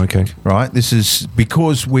love. Oh, okay. Right, this is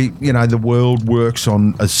because the world works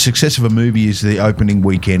on a success of a movie is the opening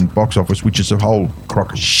weekend box office, which is a whole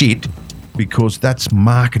crock of shit because that's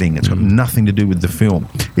marketing. It's got nothing to do with the film.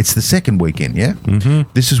 It's the second weekend, yeah. Mm-hmm.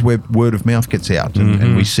 This is where word of mouth gets out,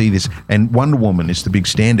 and we see this. And Wonder Woman is the big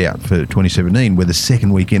standout for 2017, where the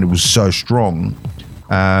second weekend it was so strong.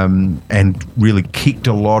 And really kicked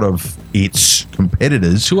a lot of its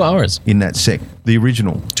competitors. 2 hours. In that the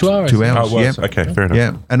original 2 hours. 2 hours. Oh, it was? Yeah. Okay, fair enough.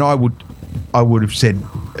 Yeah, and I would have said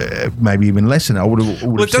maybe even less than that. I would have.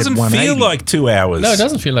 Well, it doesn't feel like 2 hours. No, it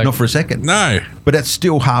doesn't feel like Not for a second. No. But that's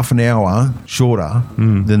still half an hour shorter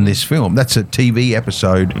than this film. That's a TV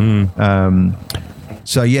episode.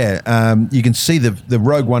 So yeah, you can see the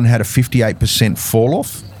Rogue One had a 58% fall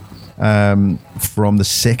off. From the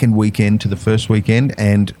second weekend to the first weekend,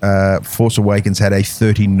 and Force Awakens had a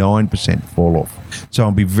 39% fall off. So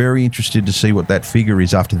I'll be very interested to see what that figure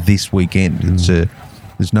is after this weekend. It's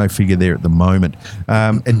there's no figure there at the moment.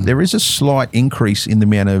 And there is a slight increase in the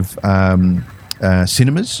amount of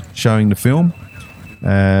cinemas showing the film.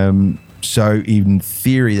 So in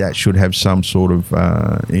theory, that should have some sort of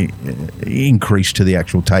increase to the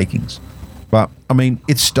actual takings. But I mean,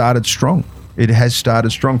 it started strong. It has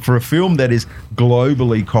started strong for a film that is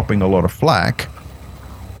globally copping a lot of flack.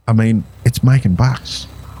 I mean, it's making bucks.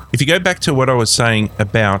 If you go back to what I was saying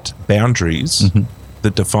about boundaries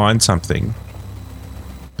that define something,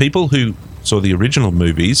 people who saw the original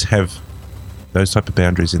movies have those type of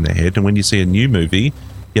boundaries in their head, and when you see a new movie,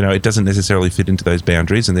 it doesn't necessarily fit into those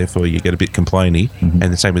boundaries, and therefore you get a bit complainy. And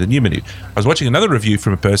the same with the new movie. I was watching another review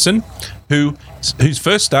from a person whose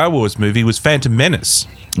first Star Wars movie was Phantom Menace.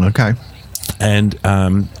 Okay. And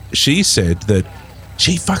she said that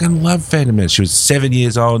she fucking loved Phantom Menace. She was 7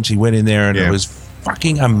 years old and she went in there and it was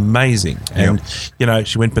fucking amazing. And,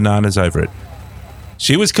 she went bananas over it.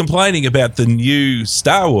 She was complaining about the new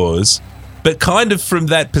Star Wars, but kind of from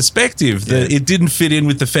that perspective that it didn't fit in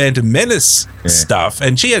with the Phantom Menace stuff.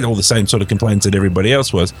 And she had all the same sort of complaints that everybody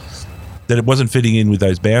else was, that it wasn't fitting in with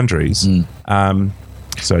those boundaries.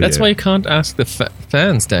 So That's why you can't ask the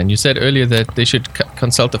fans, Dan. You said earlier that they should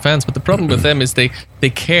consult the fans, but the problem with them is they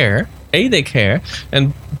care. A, they care,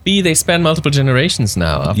 and B, they span multiple generations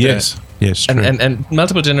now. After, yes, true. and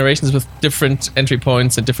multiple generations with different entry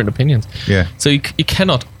points and different opinions. Yeah. So you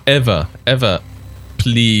cannot ever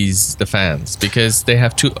please the fans because they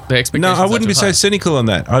have the expectations. No, I wouldn't be are too so high. cynical on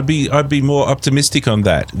that. I'd be more optimistic on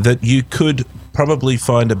that you could probably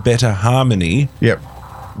find a better harmony. Yep.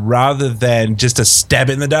 Rather than just a stab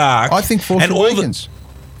in the dark. I think Force Awakens.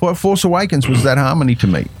 Force Awakens was that harmony to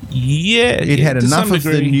me. It had to enough some of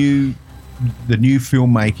degree. the new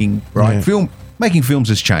filmmaking, right? Yeah. Making films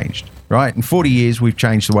has changed, right? In 40 years, we've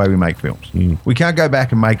changed the way we make films. We can't go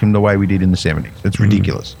back and make them the way we did in the 70s. It's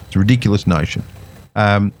ridiculous. It's a ridiculous notion.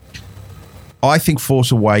 I think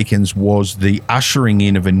Force Awakens was the ushering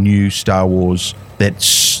in of a new Star Wars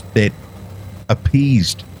that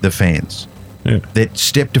appeased the fans. Yeah. That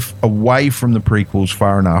stepped away from the prequels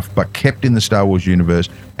far enough, but kept in the Star Wars universe,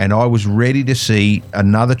 and I was ready to see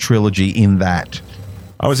another trilogy in that.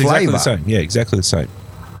 I was flavor. exactly the same. Yeah, exactly the same.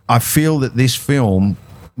 I feel that this film,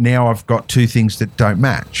 now I've got two things that don't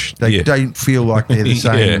match. They don't feel like they're the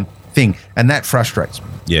same thing, and that frustrates me.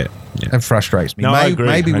 Yeah. That frustrates me. No, I agree.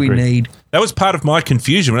 Maybe we need... That was part of my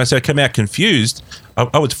confusion. When I said I come out confused,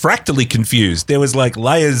 I was fractally confused. There was like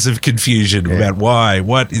layers of confusion about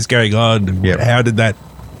what is going on, and how did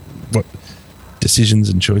what decisions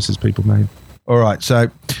and choices people made. All right, so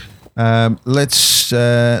let's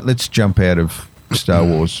jump out of Star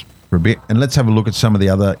Wars for a bit, and let's have a look at some of the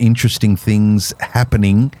other interesting things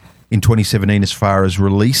happening in 2017 as far as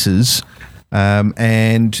releases.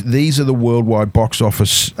 And these are the worldwide box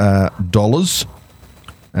office dollars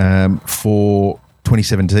for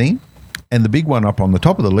 2017. And the big one up on the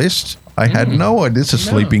top of the list, I had no idea. It's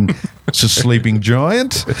a sleeping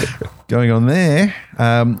giant going on there.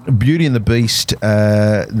 Beauty and the Beast.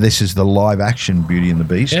 This is the live action Beauty and the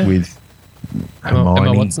Beast with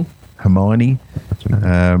Emma Watson. Hermione.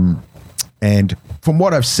 And from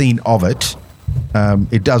what I've seen of it,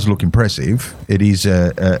 it does look impressive. It is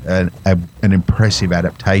an impressive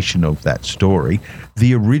adaptation of that story.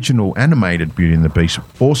 The original animated Beauty and the Beast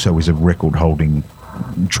also is a record-holding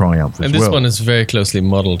triumph as well. And this one is very closely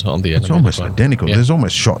modelled on the animated It's almost one. identical. Yeah. There's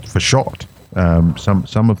almost shot for shot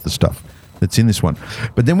some of the stuff that's in this one.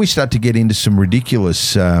 But then we start to get into some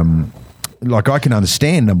ridiculous, like I can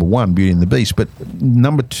understand, number one, Beauty and the Beast, but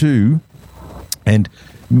number two, and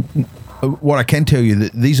what I can tell you,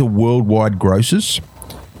 that these are worldwide grosses.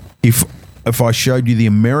 If I showed you the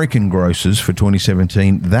American grosses for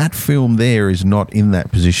 2017, that film there is not in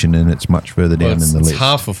that position, and it's much further down in the it's list.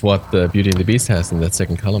 half of what the Beauty and the Beast has in that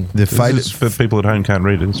second column. The Fate, This is for people at home can't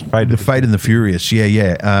read it. It's Fate. the Fate and the Furious,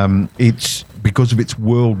 yeah. It's because of its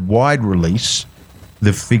worldwide release,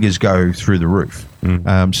 the figures go through the roof.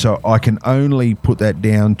 So I can only put that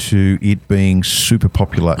down to it being super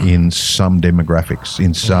popular in some demographics,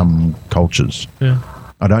 in some cultures. Yeah.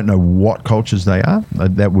 I don't know what cultures they are.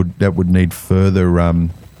 That would need further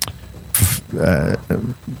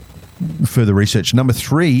further research. Number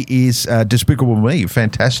 3 is Despicable Me.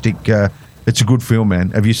 Fantastic. It's a good film,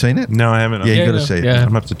 man. Have you seen it? No, I haven't. Yeah, you got to no, see it. yeah.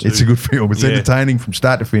 I'm up to 2. It's a good film. It's Yeah. entertaining from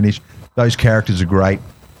start to finish. Those characters are great.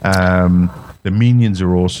 The minions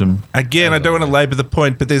are awesome. Again, I don't want to labour the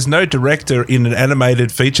point, but there's no director in an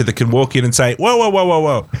animated feature that can walk in and say, whoa, whoa, whoa, whoa,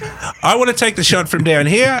 whoa. I want to take the shot from down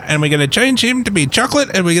here, and we're going to change him to be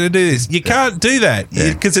chocolate, and we're going to do this. You can't do that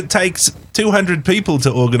because it takes 200 people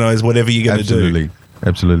to organise whatever you're going to do.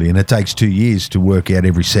 Absolutely. And it takes 2 years to work out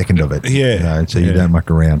every second of it. Yeah. You know, so you Yeah. don't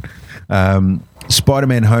muck around.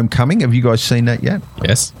 Spider-Man Homecoming. Have you guys seen that yet?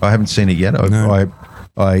 Yes. I haven't seen it yet. No.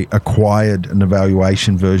 I acquired an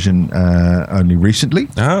evaluation version only recently,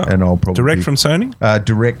 and I'll probably Direct from Sony?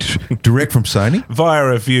 direct from Sony. Via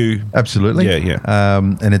a view. Absolutely, Yeah.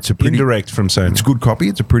 And it's a pretty Indirect from Sony. It's a good copy.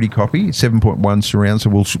 It's a pretty copy. 7.1 surround. So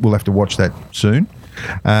we'll have to watch that soon.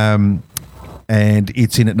 And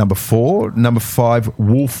it's in at number 4. Number 5,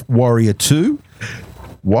 Wolf Warrior 2.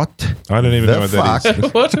 What? I don't even the know what that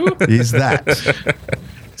is. fuck What? is that?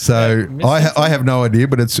 So I have no idea,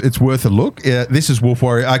 but it's worth a look. This is Wolf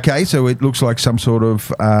Warrior. Okay, so it looks like some sort of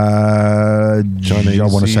Chinese I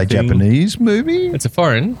want to say thing. Japanese movie. It's a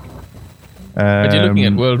foreign, but you're looking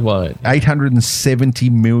at worldwide.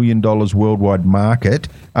 $870 million worldwide market,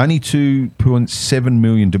 only 2.7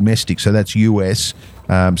 million domestic, so that's US.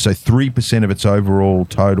 So 3% of its overall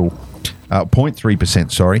total,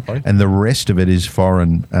 0.3%, sorry, and the rest of it is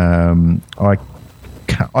foreign.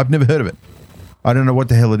 I've never heard of it. I don't know what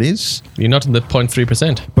the hell it is, You're not in the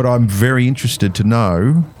 0.3%. but I'm very interested to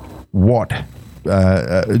know what.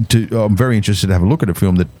 I'm very interested to have a look at a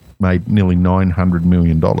film that made nearly $900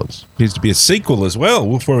 million. Appears to be a sequel as well,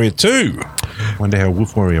 Wolf Warrior 2. Wonder how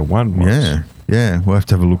Wolf Warrior 1 was. Yeah, we'll have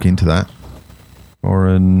to have a look into that.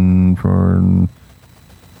 Foreign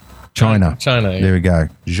China. China, yeah. There we go.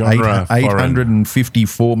 Genre foreign.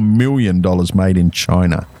 $854 million made in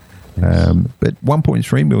China. But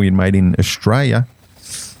 1.3 million made in Australia.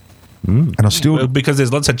 And I still... Well, because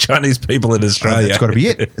there's lots of Chinese people in Australia. It's got to be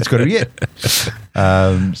it. It's got to be it.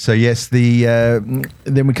 So yes, then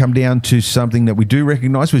we come down to something that we do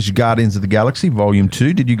recognise, which is Guardians of the Galaxy Volume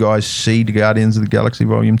 2. Did you guys see the Guardians of the Galaxy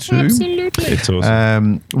Volume 2? Absolutely. It's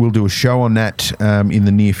awesome. We'll do a show on that in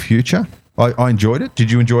the near future. I enjoyed it. Did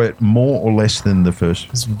you enjoy it more or less than the first?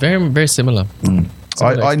 It's very, very similar.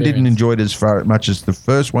 I didn't enjoy it as much as the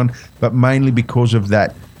first one, but mainly because of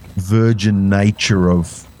that virgin nature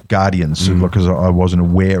of Guardians, because I wasn't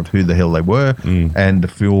aware of who the hell they were, and the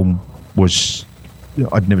film was...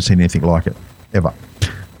 I'd never seen anything like it, ever.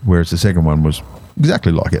 Whereas the second one was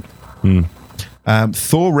exactly like it.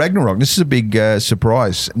 Thor Ragnarok. This is a big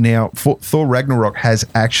surprise. Now, Thor Ragnarok has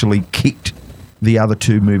actually kicked the other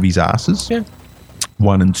two movies' asses. Yeah.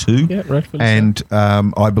 1 and 2. Yeah, rightfully so. and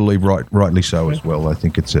I believe rightly so as well. I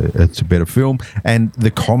think it's a better film, and the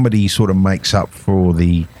comedy sort of makes up for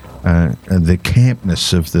the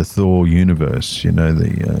campness of the Thor universe. You know,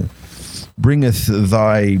 the bringeth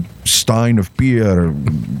thy stein of beer,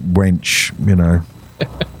 wench. You know,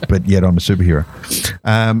 but yet I'm a superhero.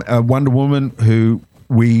 Wonder Woman, who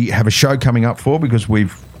we have a show coming up for because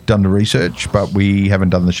we've done the research, but we haven't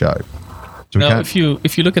done the show. So we Now, can't-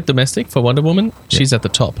 if you look at domestic for Wonder Woman, she's at the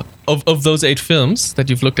top of those 8 films that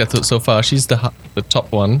you've looked at so far. She's the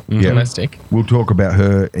top one domestic. We'll talk about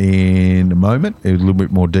her in a moment, in a little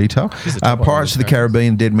bit more detail. She's the top one Pirates of the of the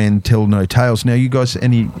Caribbean, Dead Men Tell No Tales. Now, you guys,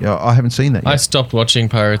 I haven't seen that yet. I stopped watching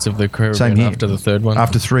Pirates of the Same Caribbean here. after the third one.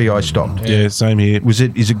 After 3, I stopped. Yeah, same here. Is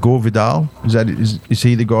it Gore Vidal? Is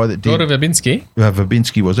he the guy that did? Gordon Verbinski,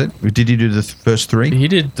 Verbinski, was it? Did he do the first 3? he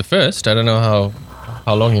did the first. I don't know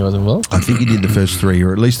how long he was involved. I think he did the first 3,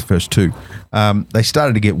 or at least the first 2. They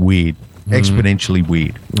started to get weird, exponentially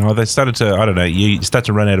weird. Oh, they started to, I don't know, you start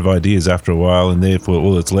to run out of ideas after a while, and therefore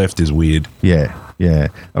all that's left is weird. Yeah. I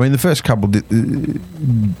mean, the first couple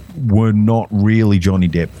were not really Johnny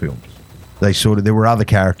Depp films. There were other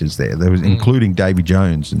characters there. There was, including Davy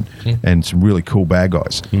Jones and some really cool bad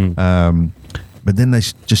guys. But then they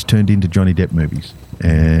just turned into Johnny Depp movies,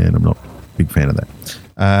 and I'm not a big fan of that.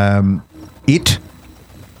 It's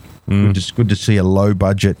good to see a low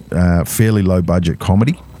budget, fairly low budget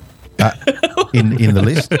comedy in the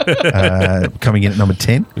list, coming in at number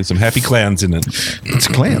 10. With some happy clowns in it. It's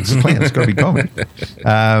clowns. It's got to be comedy.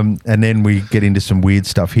 And then we get into some weird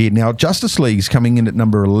stuff here. Now, Justice League's coming in at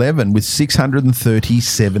number 11 with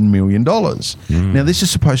 $637 million. Now, this is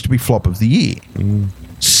supposed to be flop of the year.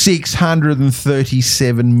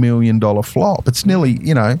 $637 million flop. It's nearly,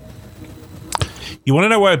 You want to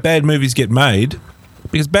know why bad movies get made?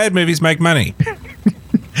 Because bad movies make money.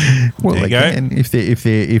 well, There they you go. can. If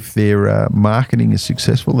their marketing is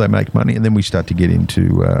successful, they make money. And then we start to get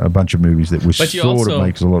into a bunch of movies that But you sort also- of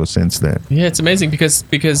makes a lot of sense there. Yeah, it's amazing because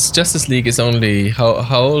Justice League is only how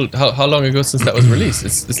long ago since that was released?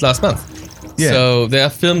 It's last month. Yeah. So there are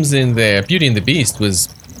films in there. Beauty and the Beast was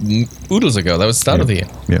oodles ago. That was the start of the year.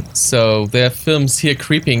 Yeah. So there are films here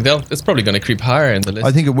creeping. It's probably going to creep higher in the list.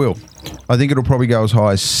 I think it will. I think it'll probably go as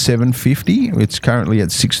high as 750. It's currently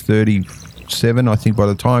at 637. I think by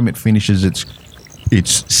the time it finishes its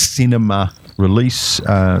cinema release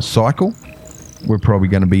cycle, we're probably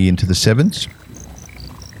going to be into the 7s.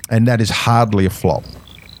 And that is hardly a flop,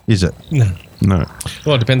 is it? No.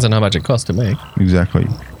 Well, it depends on how much it costs to make. Exactly.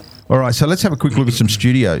 All right, so let's have a quick look at some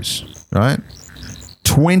studios, right?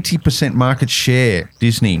 20% market share,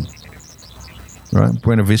 Disney, right?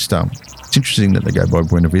 Buena Vista. It's interesting that they go by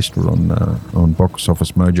Buena Vista on Box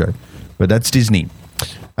Office Mojo, but that's Disney.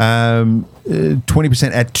 20%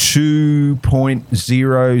 at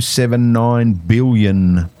 $2.079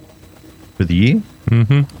 billion for the year.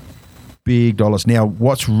 Big dollars. Now,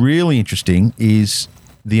 what's really interesting is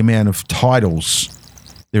the amount of titles.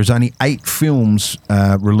 There's only 8 films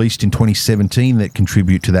released in 2017 that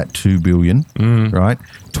contribute to that $2 billion, right?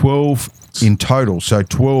 12 in total. So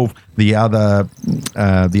 12. The other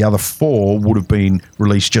 4 would have been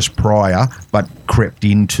released just prior, but crept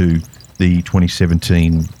into the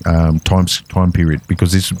 2017 time period,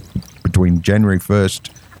 because this is between January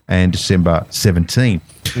 1st and December 17.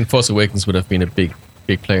 And Force Awakens would have been a big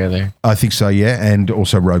player there. I think so, yeah, and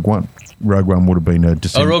also Rogue One. Rogue One would have been a Oh,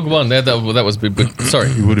 December. Rogue One. That was big. Sorry,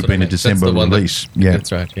 It would have been a December release. Yeah,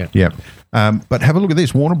 That's right. Yeah. Yeah. But have a look at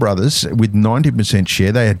this. Warner Brothers, with 90%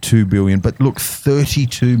 share, they had $2 billion. But look,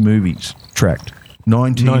 32 movies tracked.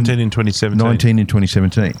 19 in 2017. 19 in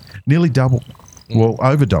 2017. Nearly double. Well,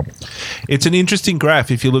 over double. It's an interesting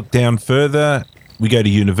graph. If you look down further, we go to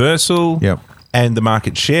Universal. Yep. And the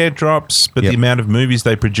market share drops, but Yep. the amount of movies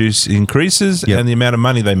they produce increases, Yep. and the amount of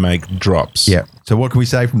money they make drops. Yeah. So what can we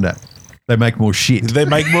say from that? They make more shit. They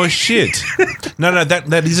make more shit. No,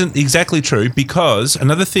 that isn't exactly true, because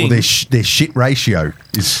another thing. Well, their shit ratio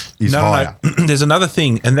is higher. No. There's another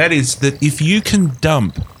thing, and that is that if you can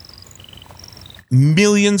dump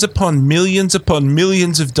millions upon millions upon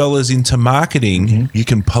millions of dollars into marketing, you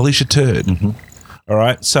can polish a turd. All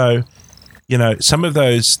right? So, some of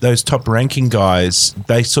those top ranking guys,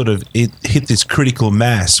 they sort of hit this critical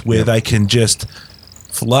mass where they can just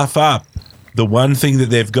fluff up the one thing that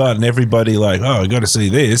they've got, and everybody like, oh, I got to see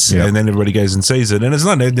this, Yeah. and then everybody goes and sees it, and it's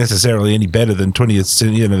not necessarily any better than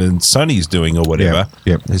than Sony's doing or whatever.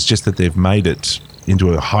 Yeah. It's just that they've made it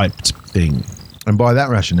into a hyped thing. And by that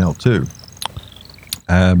rationale too,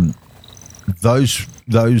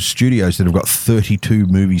 those studios that have got 32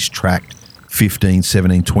 movies tracked, 15,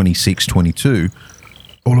 17, 26, 22,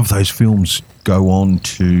 all of those films go on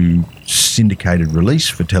to syndicated release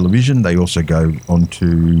for television. They also go on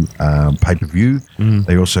to pay-per-view.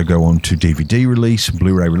 They also go on to DVD release,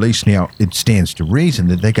 Blu-ray release. Now, it stands to reason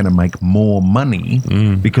that they're going to make more money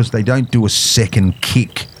because they don't do a second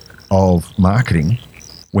kick of marketing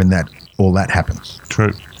when all that happens.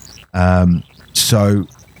 True. So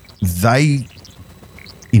they,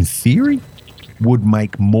 in theory, would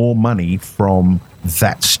make more money from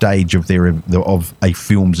that stage of of a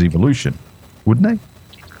film's evolution, wouldn't they?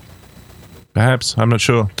 Perhaps. I'm not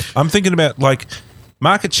sure. I'm thinking about like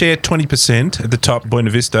market share 20% at the top, Buena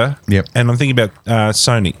Vista. Yep. And I'm thinking about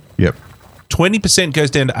Sony. Yep. 20%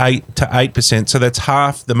 goes down to 8%. So that's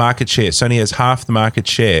half the market share. Sony has half the market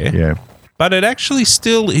share. Yeah. But it actually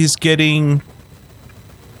still is getting...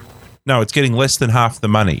 No, it's getting less than half the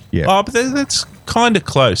money. Yeah. Oh, but that's kind of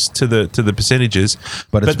close to the percentages.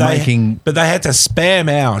 But it's making... But they had to spam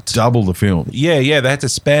out... double the film. Yeah, they had to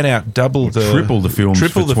span out triple the films for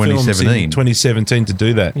films in 2017. 2017 to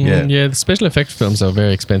do that. Yeah. Yeah, the special effects films are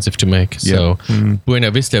very expensive to make. So Buena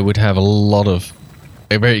Vista would have a lot of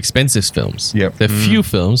very expensive films. Yep. They're few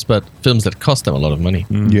films, but films that cost them a lot of money.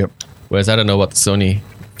 Yep. Whereas I don't know what the Sony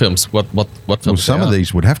films, what films Well, some they of are.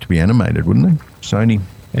 these would have to be animated, wouldn't they? Sony.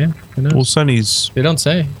 Yeah, who knows? Well, Sony's... They don't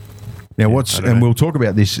say. Now, I don't know. we'll talk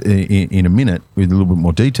about this in a minute with a little bit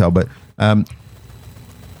more detail, but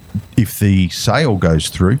if the sale goes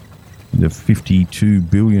through, the $52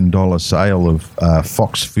 billion sale of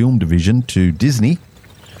Fox Film Division to Disney,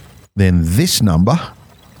 then this number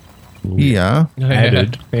here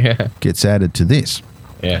Added. Yeah. gets added to this.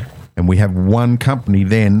 Yeah. And we have one company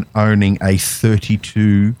then owning a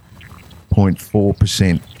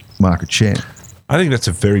 32.4% market share. I think that's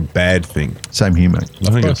a very bad thing. Same here, mate.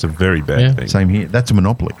 I think that's a very bad Yeah. thing. Same here. That's a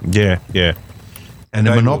monopoly. Yeah. And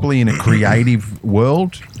a they will- monopoly in a creative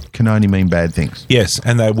world can only mean bad things. Yes,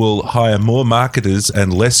 and they will hire more marketers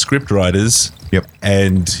and less script writers. Yep.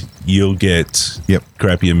 And you'll get Yep.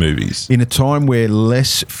 crappier movies. In a time where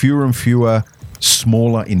fewer and fewer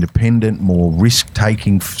smaller, independent, more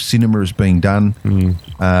risk-taking cinema is being done,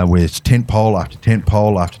 where it's tentpole after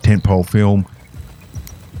tentpole after tentpole film,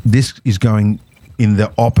 this is going in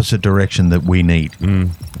the opposite direction that we need.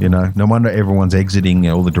 You know, no wonder everyone's exiting,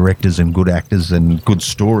 all the directors and good actors and good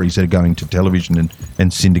stories that are going to television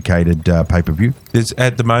and syndicated pay-per-view. There's,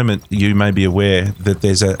 at the moment, you may be aware that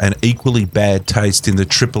there's an equally bad taste in the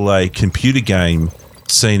AAA computer game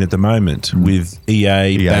scene at the moment with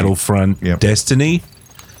EA, Battlefront, Yep. Destiny.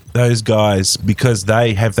 Those guys, because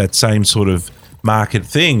they have that same sort of market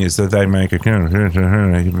thing, is that they make a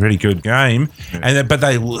pretty good game, but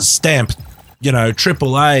they will stamp,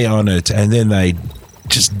 AAA on it, and then they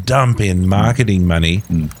just dump in marketing money.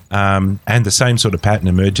 And the same sort of pattern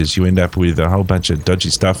emerges. You end up with a whole bunch of dodgy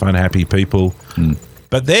stuff, unhappy people.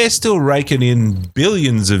 But they're still raking in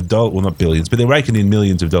billions of dollars. Well, not billions, but they're raking in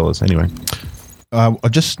millions of dollars anyway. I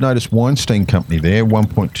just noticed Weinstein Company there,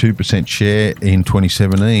 1.2% share in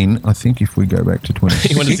 2017. I think if we go back to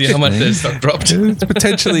 2016. You want to see how much their stock dropped? It's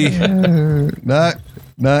potentially No.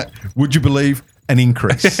 Would you believe an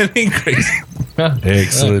increase? an increase.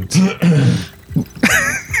 Excellent. So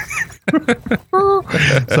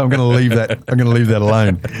I'm going to leave that. I'm going to leave that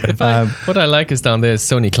alone. What I like is down there is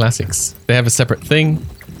Sony Classics. They have a separate thing.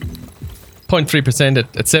 0.3%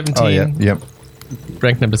 at 17. Oh yeah, yep.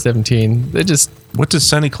 Ranked number 17. They just, What does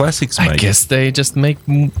Sony Classics make? I guess they just make,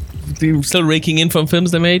 they're still raking in from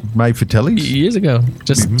films they made Made for tellies. years ago,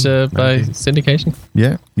 just by syndication.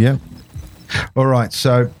 Yeah. All right.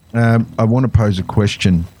 So I want to pose a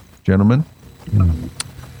question, gentlemen.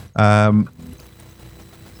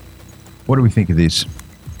 What do we think of this?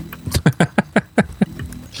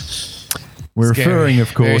 We're Scary. referring, of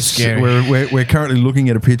Very course, scary. we're currently looking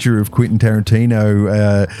at a picture of Quentin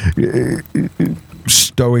Tarantino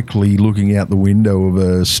stoically looking out the window of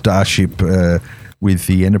a starship with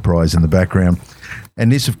the Enterprise in the background.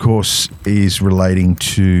 And this, of course, is relating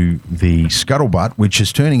to the Scuttlebutt, which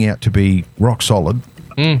is turning out to be rock solid.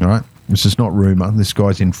 All right? This is not rumour. This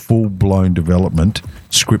guy's in full-blown development,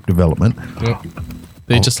 script development.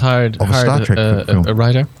 They just hired of a Star Trek film. a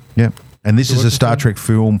writer. Yeah. And this is a Star Trek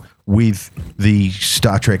film with the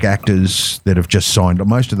Star Trek actors that have just signed.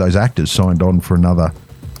 Most of those actors signed on for another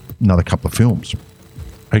couple of films.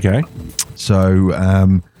 Okay. So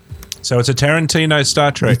So it's a Tarantino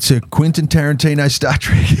Star Trek. it's a Quentin Tarantino Star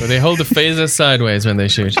Trek. So they hold the phaser sideways when they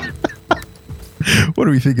shoot. What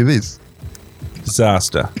do we think of this?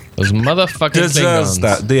 Disaster. Those motherfucking Disaster.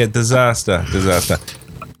 Klingons. Yeah, disaster.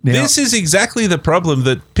 Now, This is exactly the problem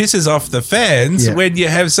that pisses off the fans Yeah. when you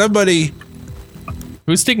have somebody.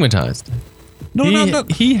 Who's stigmatized. No.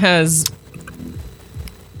 He has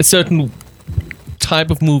a certain type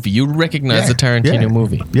of movie. You recognize a Tarantino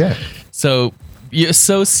movie. Yeah. So you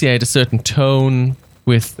associate a certain tone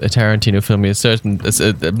with a Tarantino film,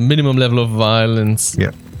 a minimum level of violence,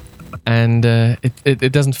 Yeah. and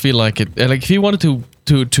it doesn't feel like it. Like if he wanted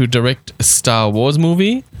to direct a Star Wars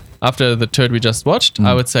movie, after the turd we just watched,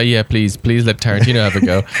 I would say, yeah, please let Tarantino have a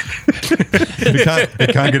go.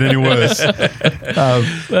 It can't get any worse.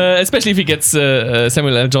 Especially if he gets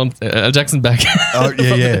Samuel L. Jackson back. Oh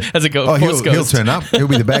yeah. As a go. Oh, Force he'll Ghost. turn up. He'll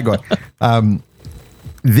be the bad guy.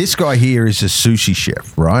 This guy here is a sushi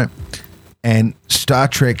chef, right? And Star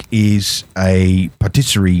Trek is a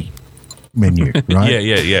patisserie menu, right?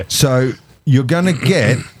 Yeah. So you're going to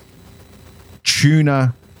get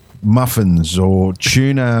tuna muffins or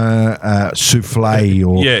tuna souffle,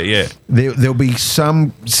 or Yeah. There'll be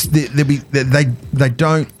some. They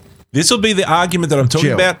don't. This will be the argument that I'm talking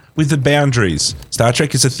Gel. about with the boundaries. Star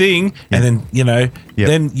Trek is a thing, and then,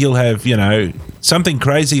 then you'll have, something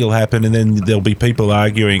crazy will happen, and then there'll be people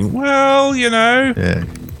arguing, well, Yeah.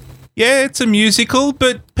 yeah, it's a musical,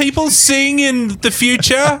 but people sing in the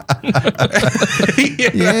future.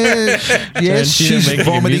 Yes, Tarantino she's making a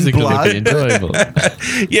vomiting musical would blood. be enjoyable.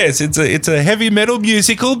 Yes, it's a heavy metal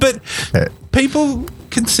musical, but people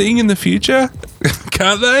can sing in the future,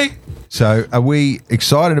 can't they? So, are we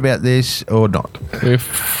excited about this or not? We're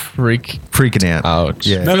Freaking out. out.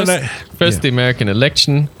 Yeah. No. First the American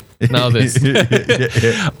election. Now this.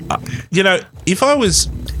 If I was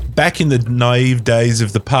back in the naive days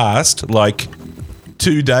of the past, like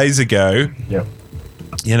 2 days ago, Yep.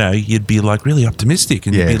 You'd be like really optimistic,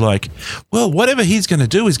 and Yeah. you'd be like, well, whatever he's going to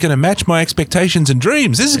do is going to match my expectations and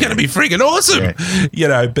dreams. This is going to be freaking awesome.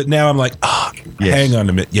 Yeah. But now I'm like, Yes. hang on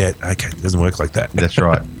a minute. Yeah, okay, it doesn't work like that. That's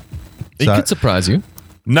right. He So- could surprise you.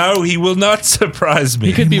 No, he will not surprise me.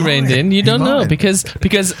 He could be might. reined in. You He don't know might. because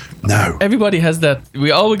No. everybody has that.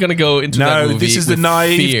 We all were going to go into that No, movie this is the with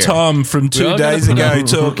naive fear. Tom from We're 2 all gonna days put- ago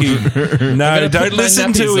talking. I'm No, gonna don't put my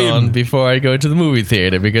listen to nappies on him. before I go to the movie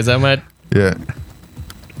theater because I might. Yeah.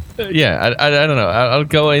 I don't know. I'll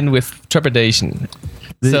go in with trepidation.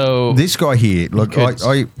 So This guy here, look, could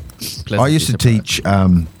I pleasantly used to surprise. teach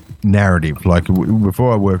narrative. Like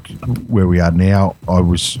before I worked where we are now, I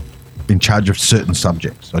was in charge of certain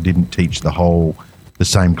subjects. I didn't teach the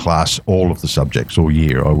same class, all of the subjects all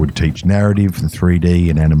year. I would teach narrative and 3D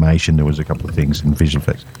and animation. There was a couple of things in visual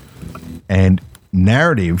effects. And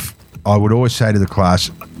narrative, I would always say to the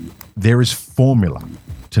class, there is formula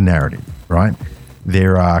to narrative, right?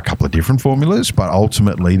 There are a couple of different formulas, but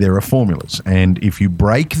ultimately there are formulas. And if you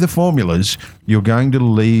break the formulas, you're going to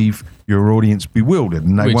leave your audience bewildered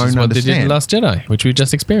and they which won't is what understand. they did in Last Jedi, which we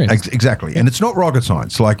just experienced. Exactly. And it's not rocket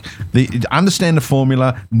science. Like, understand the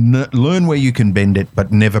formula, learn where you can bend it,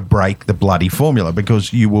 but never break the bloody formula,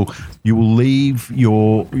 because you will leave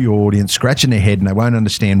your audience scratching their head and they won't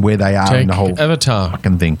understand where they are in Take the whole Avatar.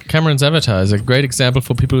 fucking thing. Cameron's Avatar is a great example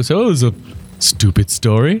for people who say, "Oh, it's a stupid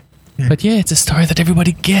story," but yeah, it's a story that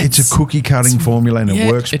everybody gets. It's a cookie cutting formula and yeah,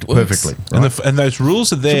 it works it works. perfectly. And, and those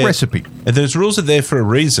rules are there. It's a recipe. And those rules are there for a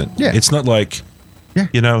reason. Yeah. It's not like, Yeah.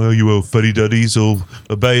 you all fuddy-duddies all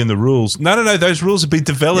obeying the rules. No. Those rules have been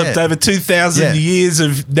developed Yeah. over 2,000 Yeah. years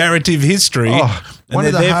of narrative history. Oh, and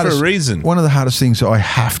they're there for a reason. One of the hardest things I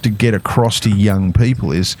have to get across to young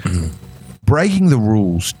people is breaking the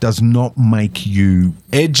rules does not make you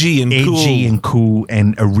Edgy and cool. edgy and cool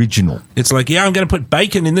and original. It's like, I'm going to put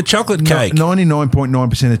bacon in the chocolate cake.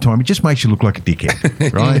 99.9% of the time, it just makes you look like a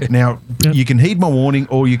dickhead, right? Now, you can heed my warning,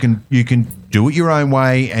 or you can do it your own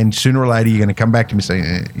way, and sooner or later you're going to come back to me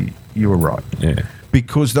and say, you were right. Yeah.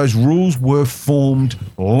 Because those rules were formed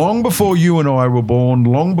long before you and I were born,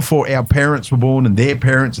 long before our parents were born and their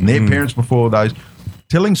parents before those.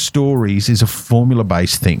 Telling stories is a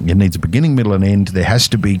formula-based thing. It needs a beginning, middle, and end. There has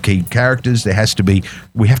to be key characters.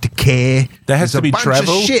 We have to care. There has There's to a be bunch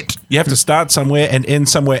travel. Of shit. You have to start somewhere and end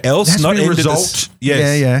somewhere else. There has not to be a end at the result.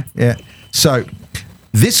 Yes. Yeah. So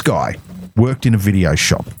this guy worked in a video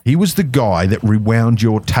shop. He was the guy that rewound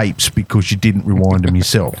your tapes because you didn't rewind them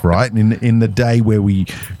yourself, right? In the day where we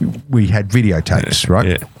had videotapes, right?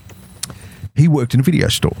 Yeah. He worked in a video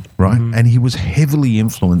store, right? And he was heavily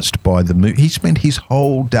influenced by the movie. He spent his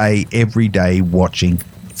whole day, every day, watching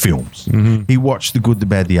films. He watched The Good, the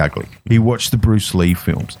Bad, the Ugly. He watched the Bruce Lee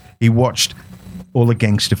films. He watched all the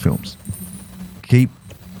gangster films.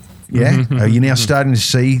 Are you now starting to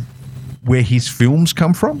see where his films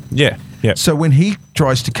come from? Yeah. So when he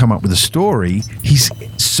tries to come up with a story, he's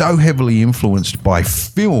so heavily influenced by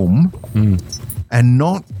film and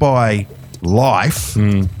not by life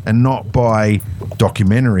and not by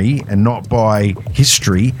documentary and not by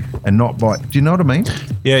history and not by... Do you know what I mean?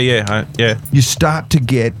 Yeah. You start to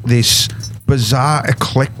get this bizarre,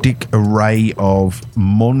 eclectic array of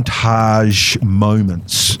montage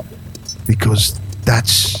moments because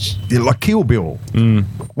that's like Kill Bill.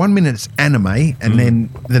 1 minute it's anime, and then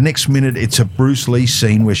the next minute it's a Bruce Lee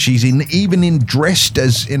scene where she's even dressed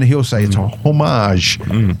as, and he'll say it's a homage.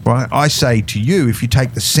 Right? I say to you, if you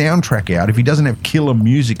take the soundtrack out, if he doesn't have killer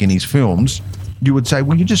music in his films, you would say,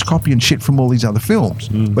 well, you're just copying shit from all these other films.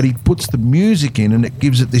 But he puts the music in and it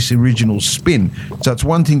gives it this original spin. So it's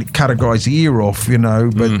one thing to cut a guy's ear off,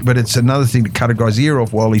 but it's another thing to cut a guy's ear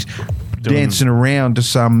off while he's dancing around to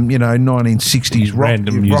some, 1960s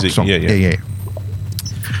Random music. rock song. Yeah.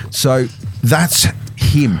 So that's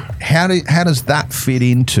him. How does that fit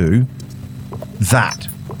into that,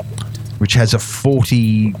 which has a 50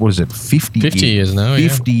 years now,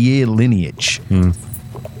 50-year lineage?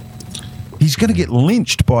 He's going to get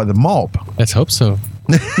lynched by the mob. Let's hope so.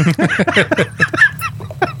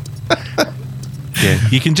 Yeah,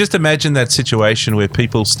 you can just imagine that situation where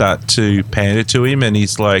people start to pander to him, and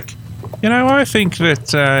he's like, I think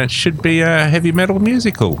that it should be a heavy metal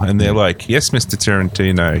musical. And they're like, yes, Mr.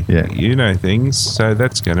 Tarantino, you know things, so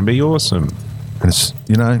that's going to be awesome. And it's,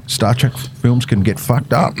 Star Trek films can get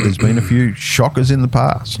fucked up. There's been a few shockers in the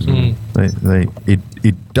past.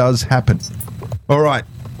 It does happen. All right.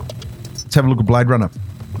 Let's have a look at Blade Runner.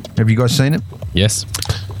 Have you guys seen it? Yes.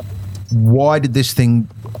 Why did this thing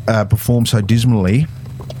perform so dismally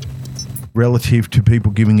relative to people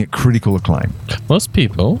giving it critical acclaim? Most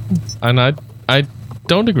people, and I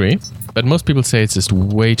don't agree, but most people say it's just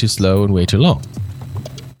way too slow and way too long.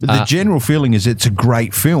 The general feeling is it's a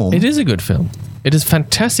great film. It is a good film. It is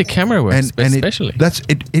fantastic camera work, especially.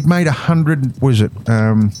 It made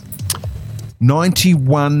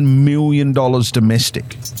 $91 million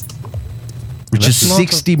domestic, which is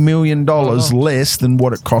 $60 million less than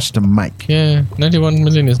what it cost to make. Yeah, 91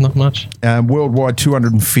 million is not much. Worldwide,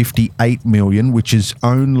 258 million, which is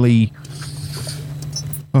only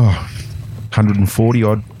 140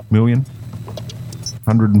 odd million.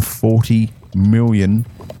 140 million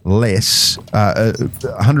less,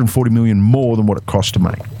 140 million more than what it cost to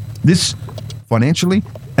make. This, financially,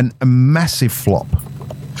 a massive flop.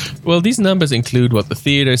 Well, these numbers include what the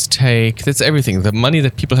theaters take. That's everything. The money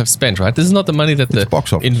that people have spent, right? This is not the money that the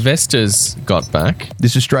box office investors got back.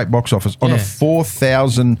 This is straight box office. On a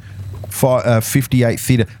 4,058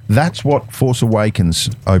 theatre. That's what Force Awakens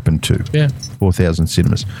opened to. Yeah. 4,000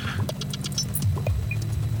 cinemas.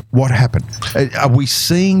 What happened? Are we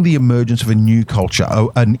seeing the emergence of a new culture,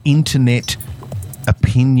 an internet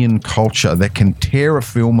opinion culture that can tear a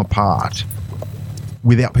film apart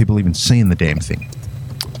without people even seeing the damn thing?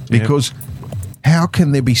 Because how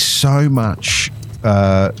can there be so much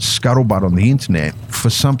scuttlebutt on the internet for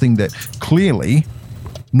something that clearly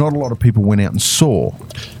not a lot of people went out and saw?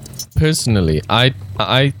 Personally, I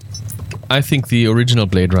think the original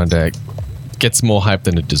Blade Runner gets more hype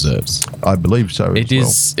than it deserves. I believe so. It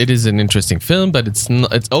is an interesting film, but it's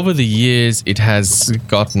not. It's over the years it has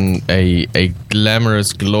gotten a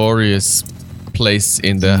glamorous, glorious place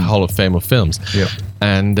in the Hall of Fame of films. Yeah.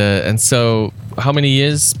 And so how many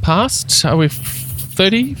years passed? Are we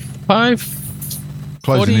 35?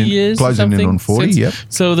 40 years, closing in on 40. Yep.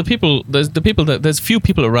 So there's few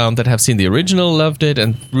people around that have seen the original, loved it,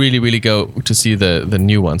 and really, really go to see the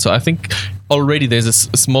new one. So I think already there's a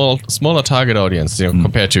smaller target audience,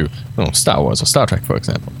 compared to Star Wars or Star Trek, for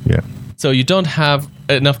example. Yeah. So you don't have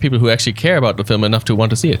enough people who actually care about the film enough to want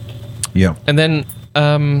to see it. Yeah. And then,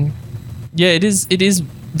 it is.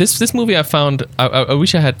 This movie I found. I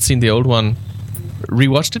wish I had seen the old one.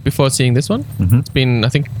 Rewatched it before seeing this one. It's been, I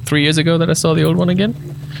think, 3 years ago that I saw the old one again.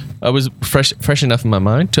 I was fresh enough in my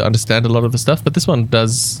mind to understand a lot of the stuff, but this one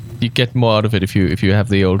you get more out of it if you have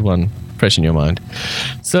the old one fresh in your mind.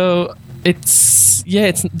 So it's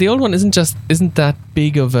the old one isn't that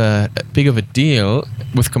big of a deal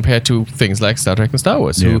with compared to things like Star Trek and Star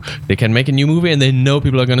Wars, who they can make a new movie and they know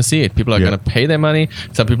people are going to see it. People are going to pay their money.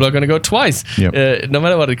 Some people are going to go twice, no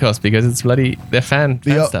matter what it costs, because it's they're fan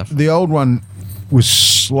stuff. The old one was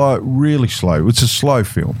slow, really slow. It's a slow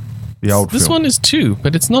film. This one is too,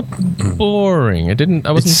 but it's not boring.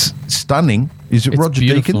 It's stunning. Is it Roger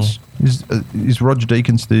beautiful. Deakins? Is Roger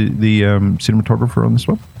Deakins the cinematographer on this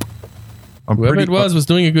one? Whoever it was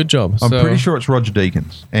doing a good job. I'm pretty sure it's Roger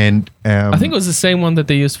Deakins. And I think it was the same one that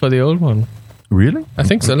they used for the old one. Really? I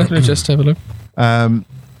think so. Let me just have a look.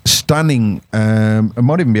 Stunning. I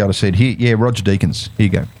might even be able to say it here. Yeah, Roger Deakins. Here you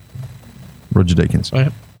go. Roger Deakins. Oh, yeah.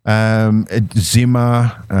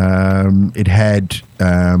 Zimmer. It had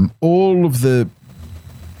all of the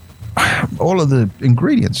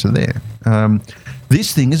ingredients are there.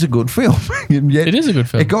 This thing is a good film. Yet it is a good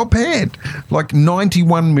film. It got panned. Like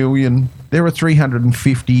 91 million. There are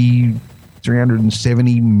 350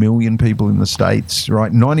 370 million people in the States,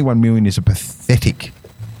 right? 91 million is a pathetic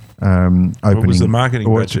opening. What was the marketing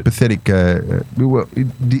or it's a budget? pathetic.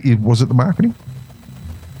 Was it the marketing?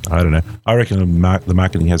 I don't know. I reckon the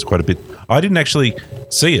marketing has quite a bit. I didn't actually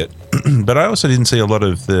see it, but I also didn't see a lot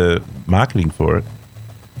of the marketing for it.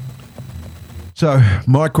 So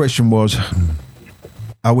my question was,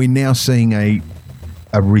 are we now seeing a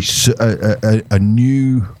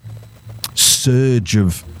new surge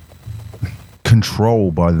of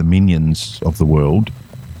control by the minions of the world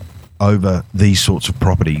over these sorts of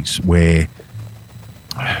properties where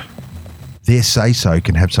their say-so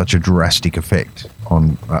can have such a drastic effect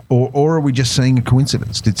on, or are we just seeing a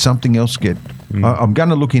coincidence? Did something else get? I'm going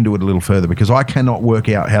to look into it a little further because I cannot work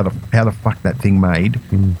out how the fuck that thing made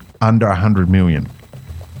under 100 million.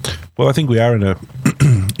 Well, I think we are in a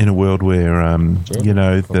in a world where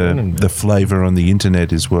the flavour on the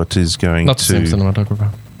internet is what is going Not the same to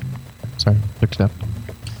cinematographer. Sorry, looked it up.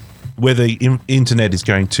 where the internet is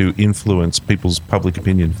going to influence people's public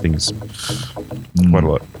opinion of things quite a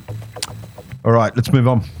lot. All right, let's move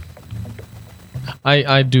on.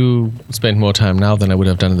 I do spend more time now than I would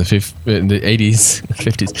have done in the 80s,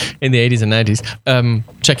 50s, in the 80s and 90s,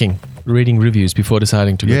 checking, reading reviews before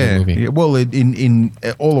deciding to go to the movie. Yeah. Well, in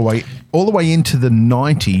all the way into the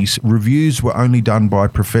 90s, reviews were only done by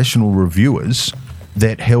professional reviewers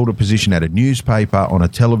that held a position at a newspaper, on a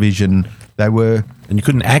television. They were, And you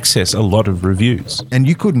couldn't access a lot of reviews. and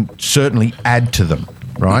you couldn't certainly add to them.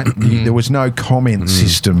 Right, there was no comment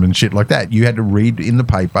system and shit like that. You had to read in the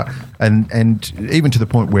paper, and even to the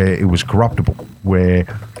point where it was corruptible, where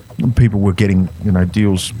people were getting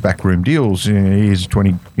deals, backroom deals. Here's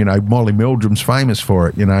 20. Molly Meldrum's famous for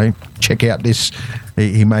it. Check out this.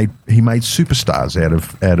 He made superstars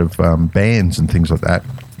out of bands and things like that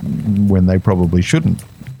when they probably shouldn't.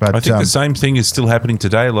 But I think the same thing is still happening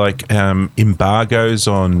today, like embargoes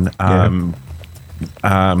on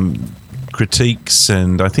critiques,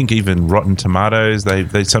 and I think even Rotten Tomatoes.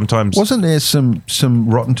 They sometimes wasn't there some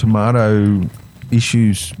Rotten Tomato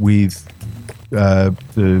issues with the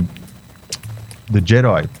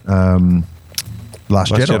Jedi,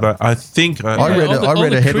 Last Jedi. I think I Yeah, read all I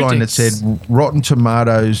read the a headline critics. that said Rotten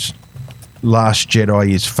Tomatoes Last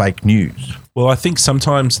Jedi is fake news. Well, I think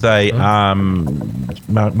sometimes they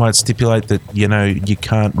might stipulate that you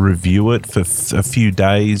can't review it for a few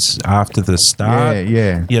days after the start.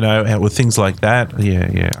 Yeah. With things like that.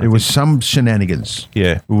 Yeah. It was some shenanigans.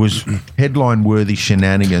 Yeah. It was headline-worthy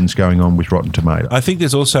shenanigans going on with Rotten Tomatoes. I think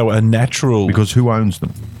there's also a natural Because who owns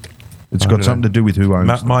them? It's I got don't something to do with who owns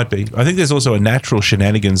them. might be. I think there's also a natural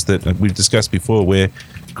shenanigans that we've discussed before, where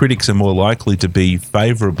critics are more likely to be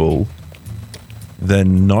favourable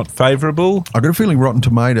than not favourable. I got a feeling Rotten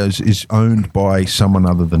Tomatoes is owned by someone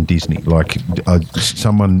other than Disney, like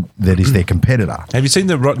someone that is their competitor. Have you seen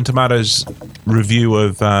the Rotten Tomatoes review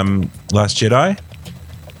of Last Jedi?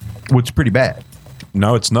 Well, it's pretty bad.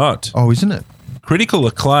 No, it's not. Oh, isn't it? Critical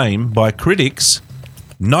acclaim by critics,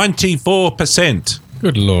 94%.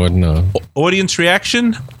 Good Lord, no. Audience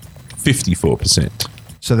reaction, 54%.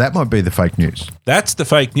 So that might be the fake news. That's the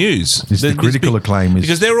fake news. Is the critical acclaim is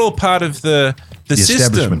because they're all part of the system.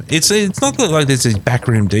 establishment. It's not like there's these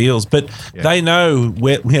backroom deals, but they know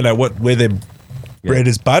where their bread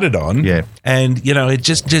is buttered on. Yeah. And it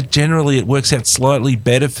just generally it works out slightly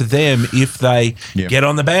better for them if they get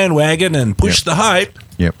on the bandwagon and push the hype.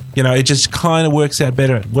 Yep. It just kind of works out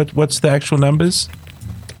better. What's the actual numbers?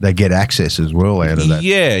 They get access as well out of that.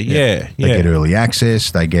 Yeah. They get early access.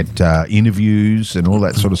 They get interviews and all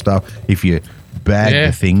that sort of stuff. If you bag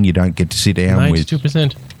the thing, you don't get to sit down with.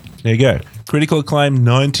 92%. There you go. Critical acclaim,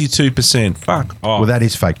 92%. Fuck off. Well, that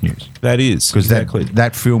is fake news. That is. Because exactly.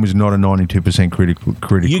 that film is not a 92% critical.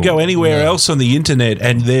 You go anywhere else on the internet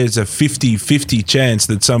and there's a 50-50 chance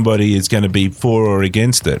that somebody is going to be for or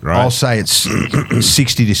against it, right? I'll say it's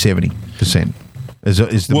 60 to 70%. Is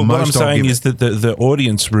the Well, most what I'm I'll saying give is it. that the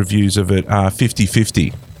audience reviews of it are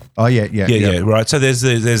 50-50. Oh, yeah, Right. So there's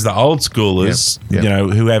the old schoolers,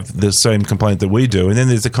 Yep. who have the same complaint that we do, and then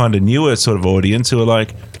there's the kind of newer sort of audience who are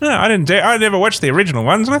like, no, I never watched the original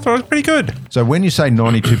ones, and I thought it was pretty good. So when you say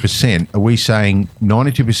 92%, are we saying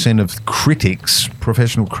 92% of critics,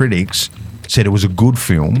 professional critics, said it was a good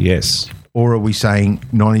film? Yes. Or are we saying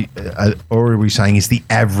is the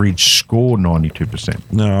average score 92%?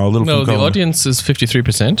 No, a little. No, from the Colin. audience is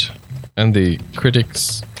 53%, and the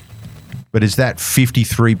critics. But is that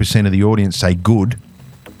 53% of the audience say good,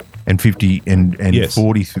 and 50 and Yes.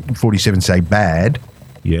 47 say bad,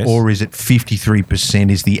 Yes. or is it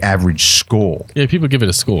 53% is the average score? Yeah, people give it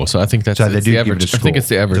a score, so I think that's So they it's do the give average. it a score. I think it's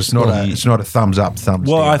the average. It's not score. it's not a thumbs up, thumbs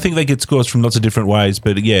Well, down. I think they get scores from lots of different ways,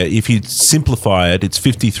 but yeah, if you simplify it, it's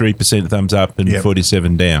 53% thumbs up and Yep.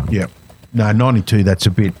 47 down. Yeah. No, 92, that's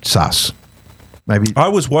a bit sus. Maybe. I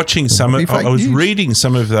was watching some Maybe of, fake I was news. reading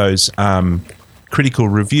some of those critical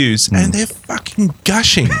reviews, and they're fucking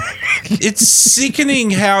gushing. It's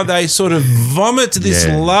sickening how they sort of vomit this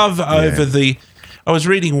Yeah. love over the. I was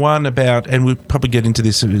reading one about, and we'll probably get into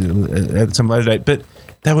this at some later date, but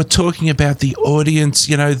they were talking about the audience,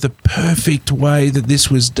 you know, the perfect way that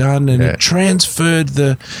this was done, and Yeah. it transferred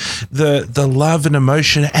the love and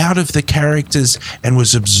emotion out of the characters and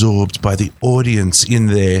was absorbed by the audience in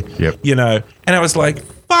there. Yep. You know, and I was like,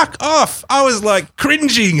 fuck off. I was like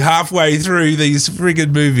cringing halfway through these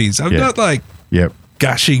friggin' movies. I'm Yeah. not like Yep.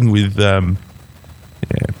 gushing with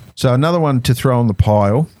So another one to throw on the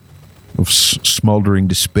pile of smouldering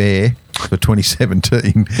despair for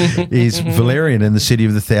 2017 is Valerian and the City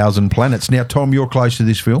of the Thousand Planets. Now, Tom, you're close to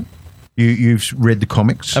this film. You've read the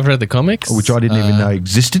comics, I've read the comics, which I didn't even know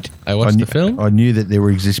existed. I watched knew, the film. I knew that there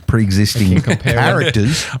were pre-existing compare it.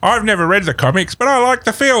 characters. I've never read the comics, but I like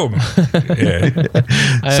the film.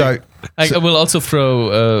 Yeah. So I will also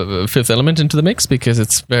throw Fifth Element into the mix because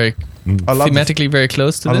it's very I love thematically very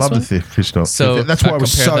close to I this love one. the fifth one. So That's why I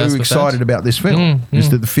was compare so that with excited that. about this film. Is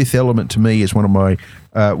that the Fifth Element to me is one of my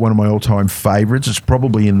all-time favorites. It's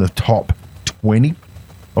probably in the top 20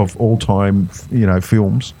 of all-time,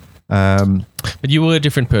 films. But you were a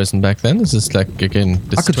different person back then. This is like, again,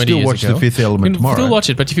 this I is could 20 still years watch ago. The Fifth Element You can tomorrow. still watch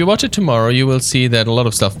it, but if you watch it tomorrow, you will see that a lot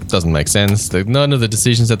of stuff doesn't make sense. None of the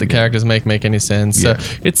decisions that the characters make any sense. Yeah.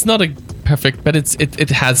 So it's not a perfect, but it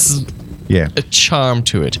has Yeah. a charm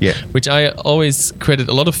to it. Yeah. Which I always credit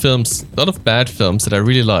a lot of films, a lot of bad films that I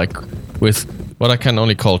really like with what I can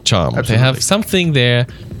only call charm. Absolutely. They have something there,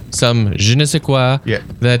 some je ne sais quoi, Yeah.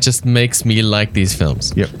 that just makes me like these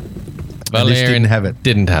films. Yep. And this didn't have it.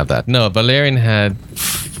 Didn't have that. No, Valerian had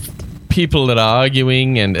people that are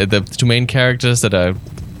arguing, and the two main characters that are.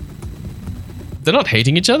 They're not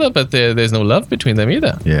hating each other, but there's no love between them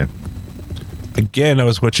either. Yeah. Again, I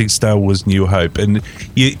was watching Star Wars New Hope, and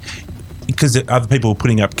because other people were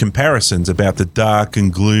putting up comparisons about the dark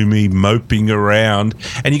and gloomy moping around,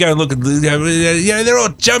 and you go and look at, they're all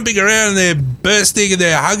jumping around and they're bursting and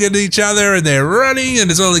they're hugging each other and they're running and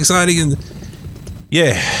it's all exciting and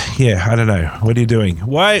yeah, I don't know. What are you doing?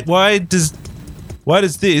 Why does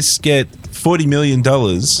this get $40 million?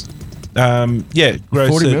 Gross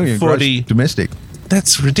 40 million 40. gross domestic.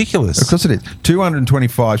 That's ridiculous. Of course it is.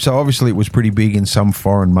 225. So obviously it was pretty big in some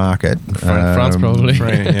foreign market. France probably.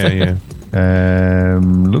 Yeah.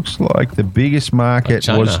 Looks like the biggest market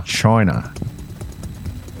China. was China.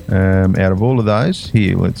 Out of all of those,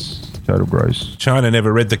 here, let's total gross. China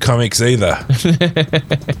never read the comics either.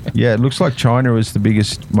 Yeah, it looks like China is the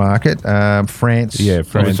biggest market. France. Yeah,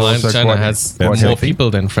 France. was also China quite- has quite more healthy. people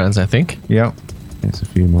than France, I think. Yeah. There's a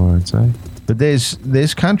few more, I'd say. But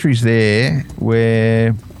there's countries there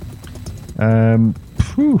where,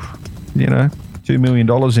 $2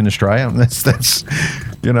 million in Australia. That's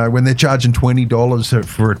when they're charging $20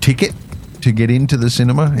 for a ticket to get into the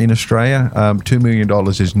cinema in Australia. $2 million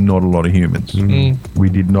is not a lot of humans. We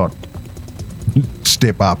did not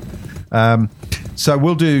step up. So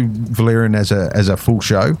we'll do Valerian as a full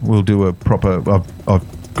show. We'll do a proper.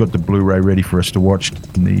 I've got the Blu-ray ready for us to watch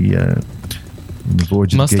in the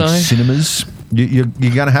Voyage of Must the Geeks I? cinemas. You're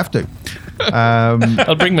going to have to.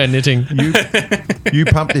 I'll bring my knitting. You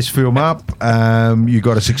pumped this film up. You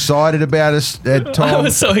got us excited about us, Tom. I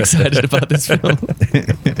was so excited about this film.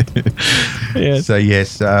 Yes. So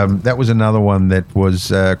yes, that was another one that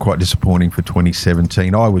was quite disappointing for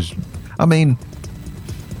 2017.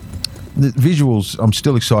 The visuals, I'm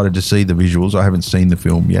still excited to see the visuals. I haven't seen the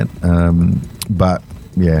film yet. But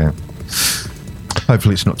yeah,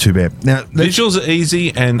 hopefully it's not too bad. Now, Visuals are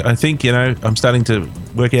easy, and I think, I'm starting to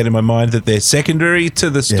work out in my mind that they're secondary to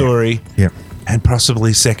the story yeah, and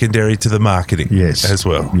possibly secondary to the marketing yes, as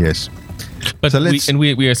well. Yes, But So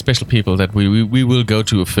we are special people that we will go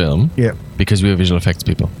to a film yeah, because we are visual effects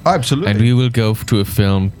people. absolutely. And we will go to a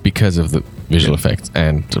film because of the visual effects.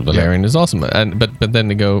 And Valerian is awesome. But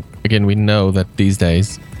then we know that these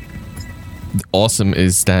days, awesome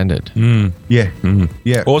is standard. yeah,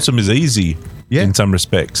 yeah. Awesome is easy Yeah. in some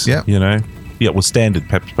respects. Yeah. Yeah, well, standard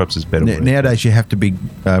perhaps is better. word. Nowadays, you have to be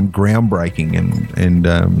groundbreaking and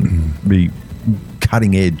be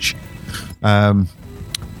cutting edge.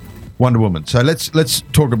 Wonder Woman. So let's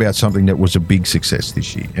talk about something that was a big success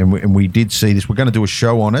this year, and we did see this. We're going to do a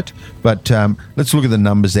show on it, but let's look at the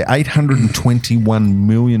numbers there. $821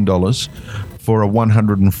 million for a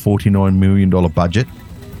 $149 million budget.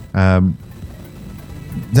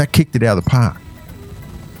 That kicked it out of the park.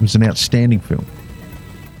 It was an outstanding film.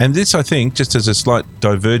 And this, I think, just as a slight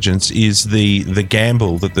divergence, is the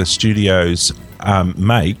gamble that the studios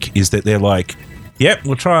make, is that they're like, yep,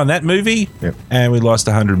 we'll try on that movie, Yep. and we lost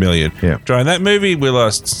 $100 million. Yep. Try on that movie, we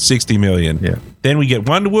lost $60 million. Yep. Then we get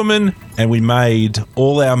Wonder Woman, and we made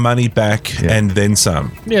all our money back Yep. and then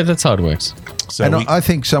some. Yeah, that's how it works. So And we, I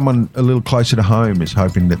think someone a little closer to home is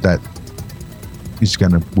hoping that is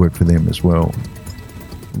going to work for them as well.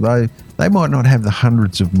 They might not have the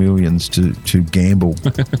hundreds of millions to gamble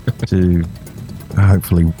to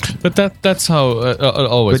hopefully. But that's how it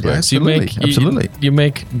always But works. absolutely. You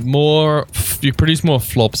make more. You produce more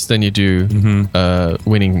flops than you do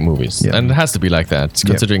winning movies, Yeah. and it has to be like that,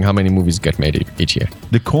 considering how many movies get made each year.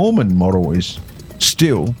 The Corman model is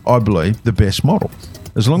still, I believe, the best model.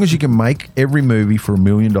 As long as you can make every movie for $1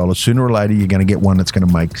 million, sooner or later you're going to get one that's going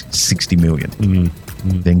to make $60 million.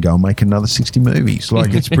 Then go and make another 60 movies.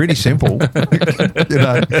 Like, it's pretty simple.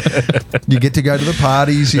 You get to go to the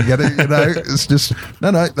parties. You get to, it's just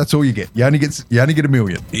no. That's all you get. You only get $1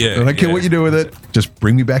 million. Yeah, I don't care yeah. what you do with it. Just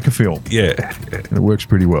bring me back a film. yeah. And it works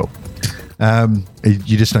pretty well.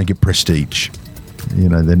 You just don't get prestige.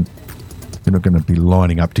 Then you're not going to be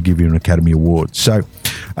lining up to give you an Academy Award. So,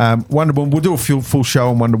 Wonder Woman, we'll do a full show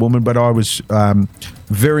on Wonder Woman, but I was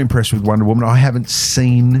very impressed with Wonder Woman. I haven't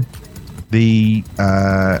seen the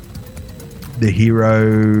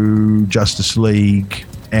Hero Justice League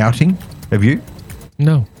outing. Have you?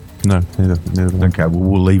 No, No, neither one. Okay, well,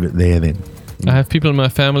 we'll leave it there then. I have people in my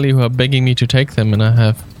family who are begging me to take them, and I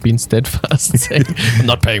have been steadfast, saying, "I'm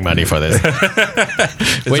not paying money for this.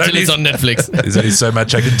 Wait till it's on Netflix. There's only so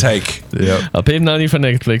much I can take. Yeah. I'll pay money for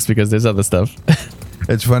Netflix because there's other stuff."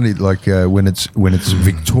 It's funny, like when it's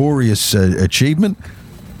victorious achievement,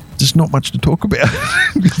 there's not much to talk about.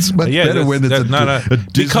 It's much better when it's a dismal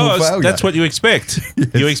because failure. that's what you expect.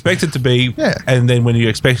 You expect it to be, Yeah. and then when your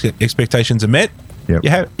expectations are met,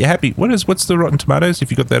 Yep. you're happy. What's the Rotten Tomatoes?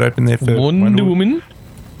 If you got that open there for Wonder Woman.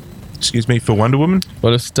 Excuse me, for Wonder Woman.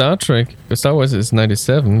 Well, if Star Wars is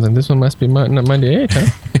 97, then this one must be 98,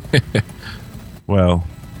 huh? Well,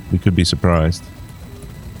 we could be surprised.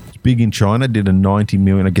 It's big in China, did a 90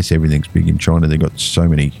 million. I guess everything's big in China. They've got so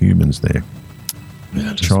many humans there.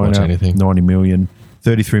 Just watch China, anything. 90 million.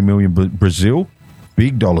 33 million Brazil.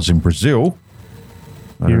 Big dollars in Brazil.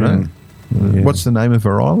 I don't Here know. in- yeah. What's the name of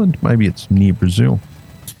her island? Maybe it's near Brazil.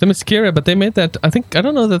 Themyscira, but they made that. I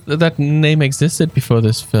don't know that name existed before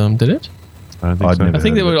this film, did it? I don't think I'd so. never I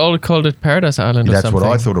think they heard were all called it Paradise Island or That's something. what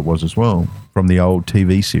I thought it was as well, from the old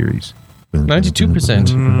TV series.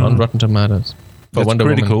 92% on Rotten Tomatoes for That's Wonder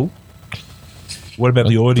pretty Woman. cool. What about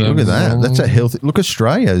the audience? Look at that. That's a healthy... Look,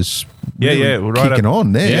 Australia's Yeah, we're right kicking up.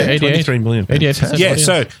 on there. Yeah, 88. 23 million. 88%. Yeah, audience.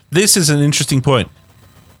 so this is an interesting point.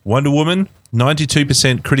 Wonder Woman,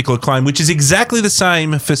 92% critical acclaim, which is exactly the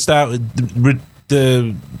same for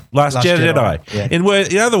the Last Jedi. Yeah.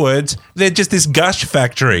 In other words, they're just this gush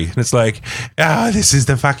factory. And it's like, this is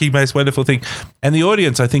the fucking most wonderful thing. And the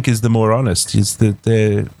audience, I think, is the more honest, is that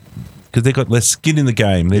because they got less skin in the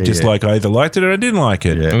game. They're just yeah. like, I either liked it or I didn't like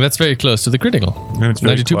it. Yeah. And that's very close to the critical. And it's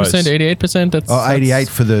very 92%, close. 88%. That's Oh, 88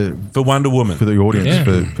 for For Wonder Woman. the audience,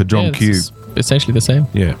 Yeah. for John yeah, Q. it's essentially the same.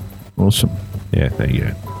 Yeah. Awesome. Yeah, there you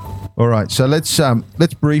go. All right, so let's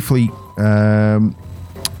briefly,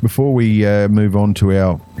 before we move on to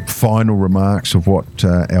our final remarks of what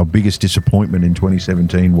our biggest disappointment in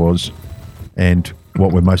 2017 was, and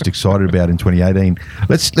what we're most excited about in 2018.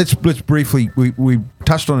 Let's briefly. We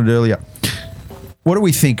touched on it earlier. What do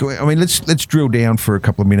we think? I mean, let's drill down for a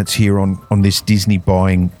couple of minutes here on this Disney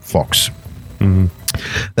buying Fox. Mm-hmm.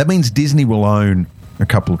 That means Disney will own a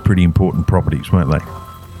couple of pretty important properties, won't they?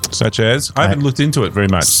 Such as? I haven't looked into it very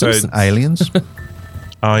much. So, Aliens,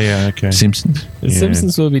 oh, yeah, okay. Simpsons, The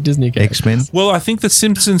Simpsons will be Disney characters. X-Men. Well, I think The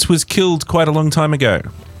Simpsons was killed quite a long time ago.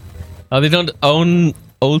 Oh, they don't own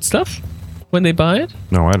old stuff when they buy it?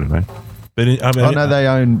 No, I don't know. But I mean, Oh no, they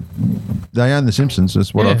own The Simpsons.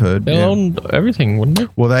 That's what Yeah, I've heard. They'll Yeah. own everything, wouldn't they?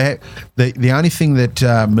 Well, the only thing that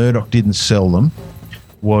Murdoch didn't sell them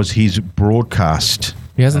was his broadcast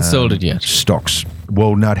He hasn't sold it yet. stocks.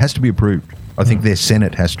 Well, no, it has to be approved. I think their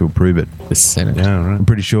Senate has to approve it. The Senate. yeah, right. I'm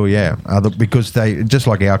pretty sure, yeah. Because they, just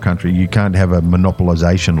like our country, you can't have a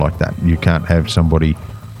monopolization like that. You can't have somebody.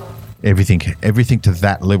 Everything to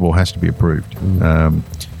that level has to be approved.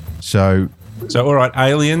 So So, all right,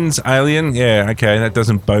 Alien, yeah, okay, that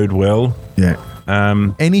doesn't bode well. yeah,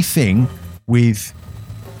 Anything with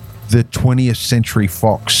the 20th Century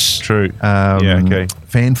Fox, True. Yeah, okay.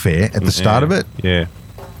 fanfare at the start of it Yeah.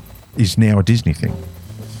 is now a Disney thing.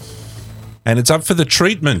 And it's up for the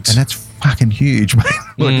treatment. And that's fucking huge, mate.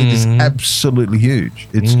 Like, it is absolutely huge.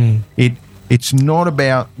 It's not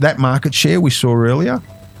about that market share we saw earlier.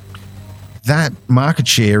 That market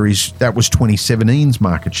share that was 2017's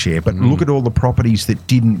market share. But look at all the properties that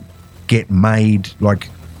didn't get made. Like,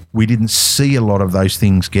 we didn't see a lot of those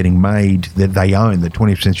things getting made that they own. The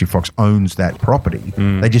 20th Century Fox owns that property.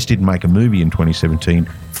 They just didn't make a movie in 2017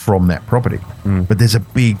 from that property. But there's a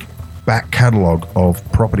big back catalogue of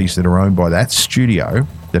properties that are owned by that studio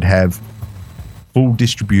that have full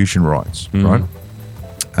distribution rights, right?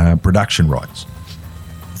 Production rights.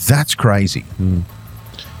 That's crazy.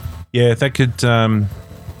 Yeah, that could, I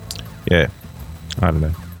don't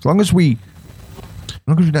know. As long as we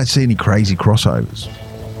don't see any crazy crossovers.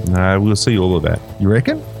 No, we'll see all of that. You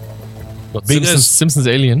reckon? What, Because- Simpsons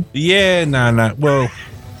Alien. Yeah, no. Well,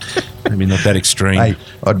 maybe not that extreme. Hey,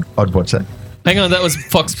 I'd watch that. Hang on, that was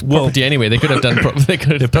Fox property anyway. They could have done.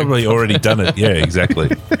 They've probably already done it. Yeah, exactly.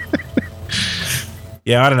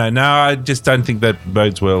 Yeah, I don't know. No, I just don't think that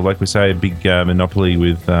bodes well. Like we say, a big monopoly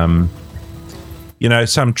with, some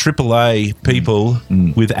AAA people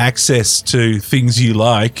with access to things you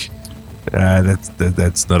like.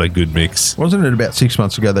 That's not a good mix. Wasn't it about 6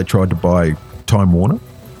 months ago they tried to buy Time Warner?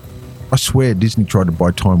 I swear Disney tried to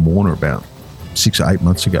buy Time Warner about 6 or 8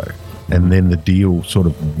 months ago. And then the deal sort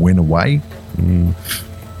of went away.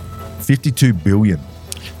 $52 billion.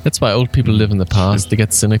 That's why old people live in the past. They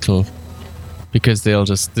get cynical because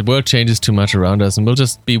the world changes too much around us, and we'll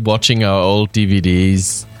just be watching our old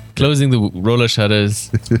DVDs, closing the roller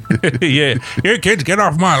shutters. Yeah, you kids, get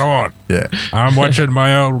off my lawn. Yeah. I'm watching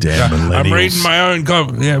my own. Damn I'm millennials. reading my own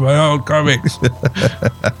my old comics.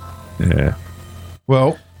 Yeah.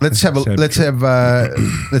 Well, let's have a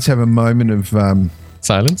moment of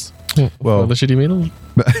Silence. Well- For the shitty meal.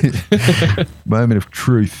 moment of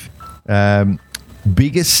truth.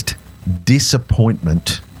 Biggest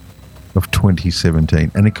disappointment of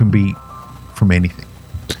 2017, and it can be from anything.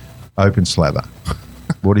 Open slather.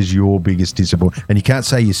 What is your biggest disappointment? And you can't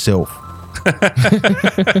say yourself. And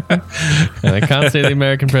I can't say the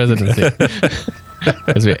American presidency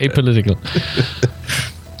because we're apolitical.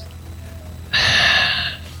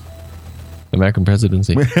 American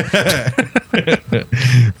presidency.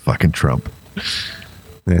 Fucking Trump.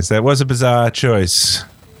 Yes, that was a bizarre choice.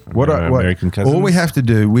 What American cousins. all we have to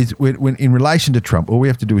do with when in relation to Trump, all we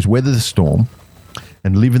have to do is weather the storm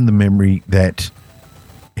and live in the memory that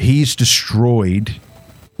he's destroyed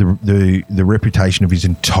the reputation of his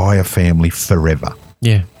entire family forever.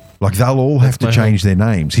 Yeah. Like, they'll all have to my change their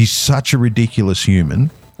names. He's such a ridiculous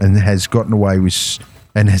human and has gotten away with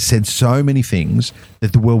and has said so many things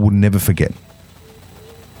that the world will never forget.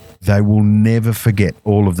 They will never forget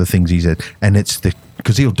all of the things he said. And it's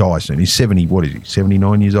because he'll die soon. He's 70, what is he,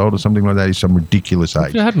 79 years old or something like that? He's some ridiculous If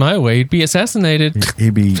age. you had my way, he'd be assassinated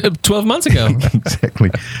He'd be 12 months ago. exactly.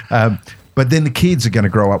 But then the kids are going to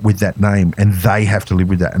grow up with that name and they have to live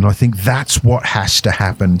with that. And I think that's what has to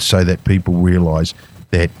happen so that people realise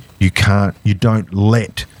that you don't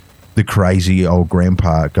let the crazy old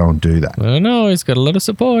grandpa go and do that. Oh no, he's got a lot of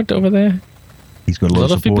support over there. He's got a A lot,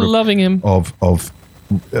 lot of people loving him.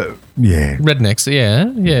 Yeah, Rednecks, yeah.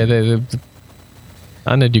 They're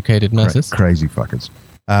uneducated masses. crazy fuckers.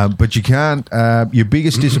 But you can't. Your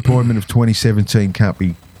biggest disappointment of 2017 can't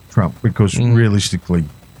be Trump because realistically,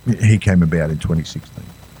 he came about in 2016.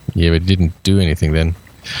 Yeah, but he didn't do anything then.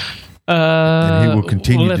 And he will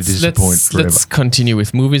continue to disappoint forever. Let's continue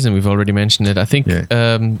with movies, and we've already mentioned it. I think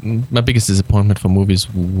my biggest disappointment for movies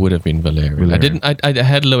would have been Valerian. I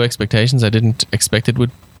had low expectations. I didn't expect it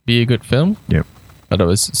would be a good film, Yep. but I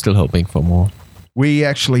was still hoping for more. We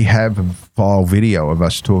actually have a file video of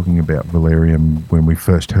us talking about Valerian when we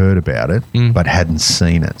first heard about it, but hadn't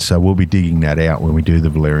seen it. So we'll be digging that out when we do the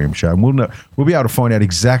Valerian show. And we'll be able to find out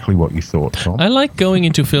exactly what you thought, Tom. I like going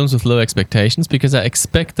into films with low expectations because I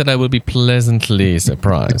expect that I will be pleasantly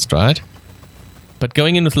surprised, right? But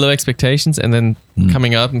going in with low expectations and then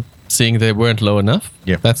coming out and seeing they weren't low enough,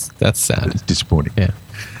 that's sad. It's disappointing. Yeah.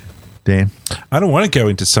 Dan? I don't want to go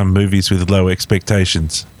into some movies with low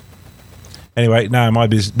expectations. Anyway, no, my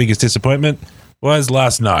biggest disappointment was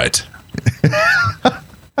Last Night.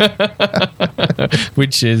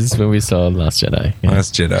 Which is when we saw Last Jedi. Yeah.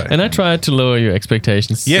 Last Jedi. And I tried to lower your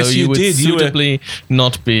expectations. Yes, so you would did. You were- suitably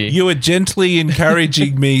not be. You were gently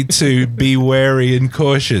encouraging me to be wary and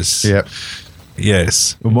cautious. Yep.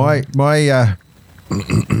 Yes. Well, mine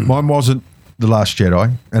wasn't The Last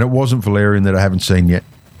Jedi, and it wasn't Valerian that I haven't seen yet,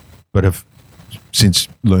 but have since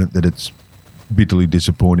learnt that it's bitterly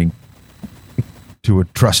disappointing to a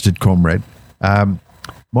trusted comrade.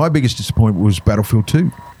 My biggest disappointment was Battlefront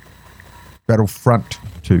 2.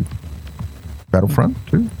 Battlefront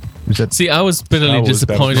 2? Is that See, I was bitterly Star Wars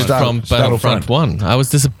disappointed Battlefront. from Battlefront 1. I was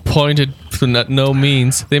disappointed for no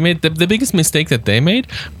means. They made the biggest mistake that they made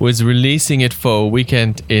was releasing it for a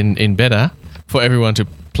weekend in beta for everyone to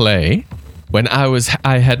play. When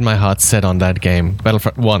I had my heart set on that game,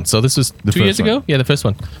 Battlefront 1. So this was 2 years first one. ago? Yeah, the first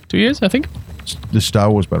one. 2 years, I think. the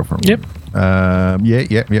Star Wars Battlefront? Yep.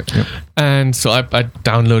 Yep. And so I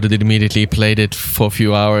downloaded it immediately, played it for a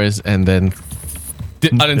few hours, and then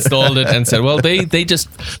uninstalled it and said, well, they just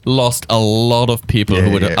lost a lot of people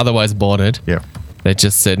who would have otherwise bought it. Yeah. They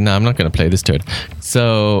just said, no, I'm not going to play this turd.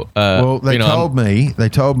 So, Well, they told me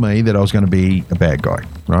that I was going to be a bad guy,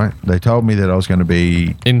 right? They told me that I was going to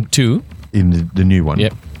be in 2. in the new one,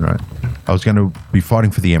 Yep. right? I was going to be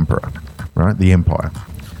fighting for the Emperor, right? The Empire.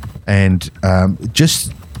 And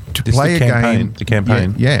just to This play the a campaign, game. the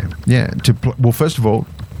campaign. Yeah. Well, first of all,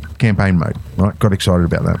 campaign mode, right? Got excited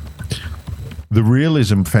about that. The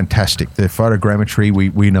realism, fantastic. The photogrammetry,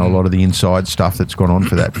 we know a lot of the inside stuff that's gone on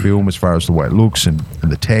for that film as far as the way it looks and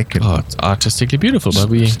the tech. And Oh, it's artistically beautiful, but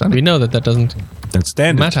we Stunning. know that doesn't That's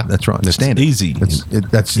standard. matter. that's right. That's standard. easy.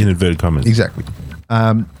 That's in inverted commas. Exactly.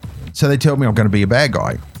 So they tell me I'm going to be a bad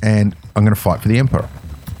guy and I'm going to fight for the Emperor.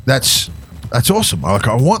 That's awesome. I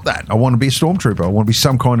want that. I want to be a stormtrooper. I want to be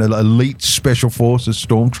some kind of elite special forces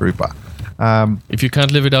stormtrooper. If you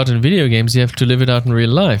can't live it out in video games, you have to live it out in real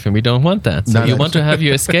life, and we don't want that. So No, you no. want to have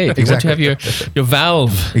your escape. You want to have your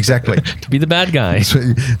valve Exactly. to be the bad guy.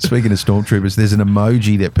 Speaking of stormtroopers, there's an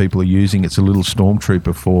emoji that people are using. It's a little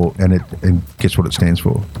stormtrooper and guess what it stands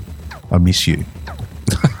for? I miss you.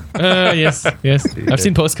 Yes. I've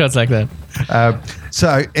seen postcards like that.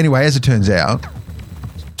 So anyway, as it turns out,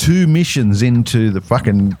 2 missions into the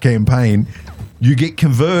fucking campaign, you get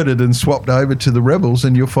converted and swapped over to the rebels,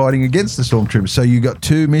 and you're fighting against the stormtroopers. So you got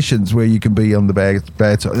 2 missions where you can be on the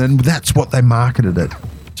bad side, and that's what they marketed it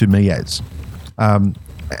to me as. And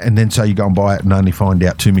then so you go and buy it, and only find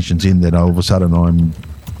out 2 missions in that all of a sudden I'm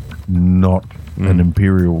not an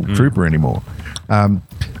Imperial trooper anymore.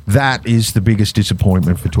 That is the biggest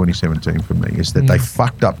disappointment for 2017 for me, is that they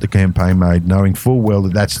fucked up the campaign mode, knowing full well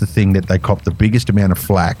that that's the thing that they copped the biggest amount of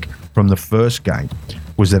flack from the first game,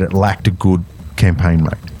 was that it lacked a good campaign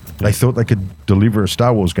mode. They thought they could deliver a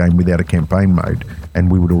Star Wars game without a campaign mode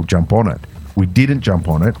and we would all jump on it. We didn't jump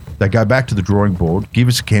on it. They go back to the drawing board, give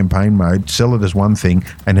us a campaign mode, sell it as one thing,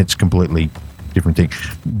 and it's completely different thing.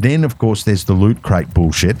 Then, of course, there's the loot crate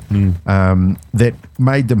bullshit that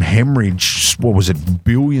made them hemorrhage, what was it,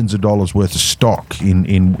 billions of dollars worth of stock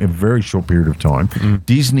in a very short period of time.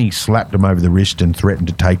 Disney slapped them over the wrist and threatened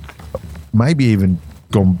to take, maybe even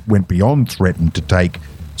went beyond threatened to take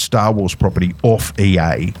Star Wars property off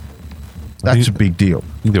EA. That's a big deal.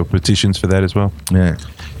 I think there were petitions for that as well. Yeah.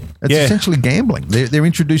 It's essentially gambling. They're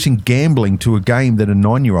introducing gambling to a game that a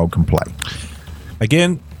 9-year-old can play.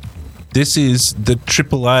 Again, this is the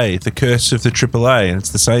AAA, the curse of the AAA, and it's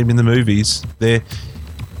the same in the movies. They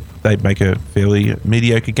make a fairly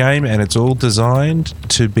mediocre game, and it's all designed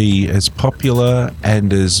to be as popular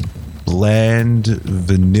and as bland,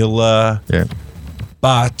 vanilla, Yeah.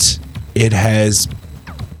 but it has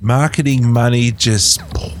marketing money just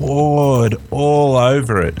poured all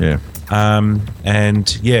over it. Yeah.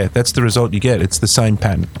 And yeah, that's the result you get. It's the same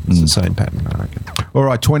pattern. It's the same pattern, I reckon. All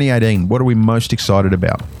right, 2018. What are we most excited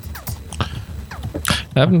about?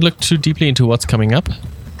 I haven't looked too deeply into what's coming up,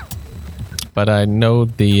 but I know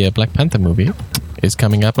the Black Panther movie is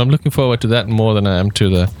coming up. I'm looking forward to that more than I am to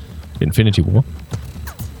the Infinity War.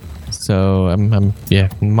 So in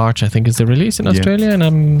March I think is the release in Australia,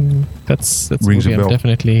 and that's Rings movie a bell. I'm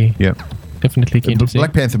definitely Yeah. keen The to see.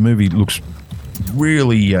 Black Panther movie looks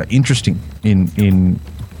really interesting in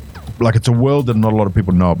like it's a world that not a lot of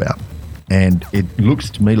people know about, and it looks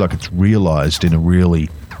to me like it's realized in a really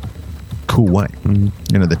cool way. You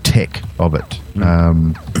know, the tech of it,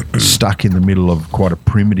 stuck in the middle of quite a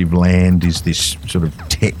primitive land, is this sort of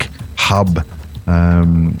tech hub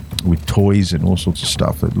with toys and all sorts of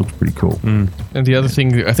stuff. It looks pretty cool. And the other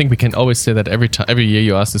thing, I think we can always say that every year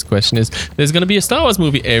you ask this question, is there's going to be a Star Wars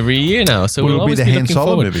movie every year now. So Will we'll it be always the be Han looking Solo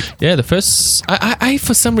forward. movie? Yeah, the first. I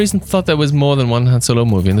for some reason thought there was more than one Han Solo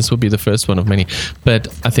movie, and this will be the first one of many. But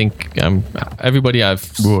I think everybody I've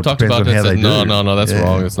Well, it talked depends about on it how said, they no, do. that's Yeah.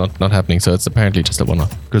 wrong. It's not happening. So it's apparently just a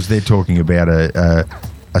one-off. Because they're talking about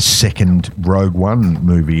a second Rogue One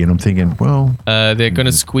movie, and I'm thinking, well, They're going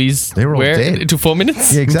to squeeze They're all dead. into 4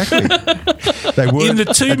 minutes. yeah, exactly. They were In the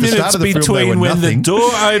 2 at the minutes start of the film, they between were when nothing. the door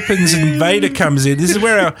opens and Vader comes in, this is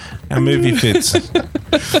where our movie fits.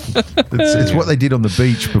 It's what they did on the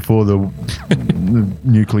beach before the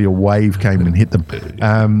nuclear wave came and hit them.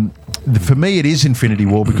 For me, it is Infinity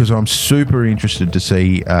War because I'm super interested to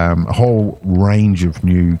see a whole range of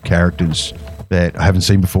new characters that I haven't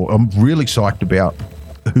seen before. I'm really psyched about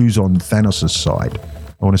who's on Thanos' side.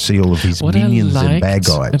 I want to see all of his minions and bad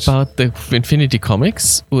guys. About the Infinity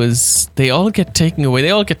Comics was they all get taken away.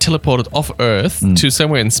 They all get teleported off Earth to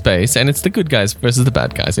somewhere in space, and it's the good guys versus the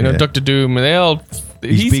bad guys. You know, Yeah. Doctor Doom. They all.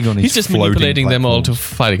 He's big on his He's just floating manipulating them all to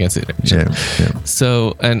platforms. fight against it. Yeah.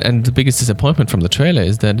 So, and the biggest disappointment from the trailer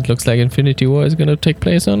is that it looks like Infinity War is going to take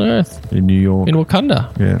place on Earth In New York. in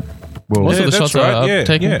Wakanda. Yeah. Well, Most Yeah, of the that's shots right. are Yeah,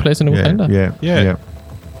 taking yeah. place in Wakanda. Yeah.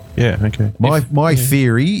 Yeah, okay. My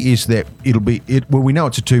theory is that it'll be well, we know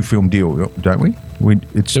it's a 2-film deal, don't we?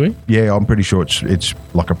 Do we? Yeah, I'm pretty sure it's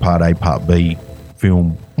like a part A, part B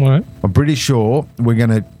film. All right. I'm pretty sure we're going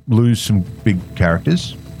to lose some big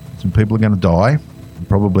characters. Some people are going to die.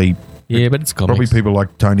 Probably Yeah, but it's comics. probably people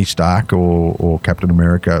like Tony Stark or Captain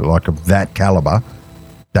America, like of that caliber.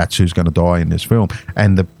 That's who's going to die in this film,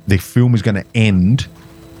 and the film is going to end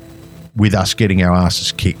with us getting our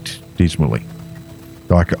asses kicked dismally.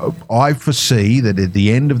 Like, I foresee that at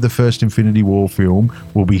the end of the first Infinity War film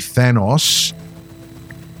will be Thanos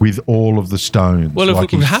with all of the stones. Well, if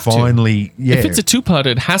like we he's have to. finally, yeah, If it's a two-part,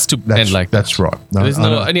 it has to end like that's that. right. No, There's I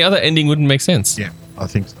no know. any other ending wouldn't make sense. Yeah, I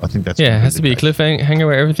think that's Yeah, it has to be a completely cliffhanger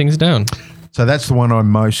where everything's down. So that's the one I'm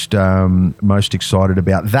most excited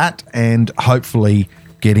about. That, and hopefully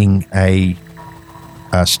getting a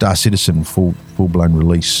Star Citizen full blown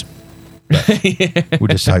release. We'll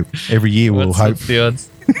just hope every year. We'll hope. What's the odds?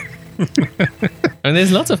 And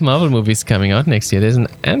there's lots of Marvel movies coming out next year. There's an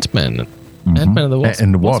Ant-Man. Ant-Man and the Wasp.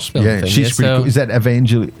 And the Wasp, film yeah, thing. she's pretty cool. Is that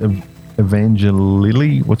Evangeline?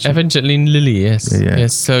 What's her? Evangeline Lilly, yes. Yeah.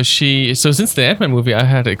 Yes. So since the Ant-Man movie, I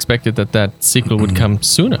had expected that sequel would come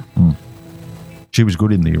sooner. She was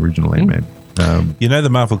good in the original Ant-Man. You know, the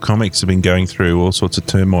Marvel Comics have been going through all sorts of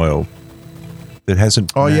turmoil that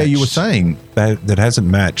hasn't. Oh yeah, you were matched- saying. that hasn't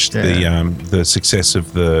matched Yeah. the success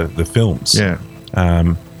of the films. Yeah.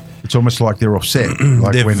 It's almost like they're upset.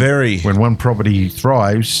 Like They're when one property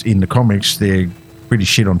thrives in the comics, they're pretty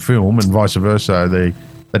shit on film, and vice versa. They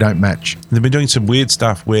don't match. They've been doing some weird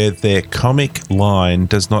stuff where their comic line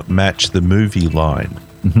does not match the movie line.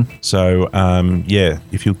 So,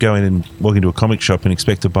 if you go in and walk into a comic shop and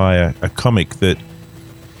expect to buy a comic that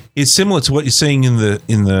is similar to what you're seeing in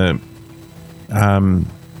the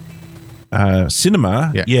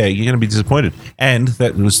cinema, Yeah. you're going to be disappointed. And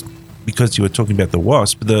that was because you were talking about the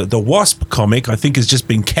Wasp. The Wasp comic, I think, has just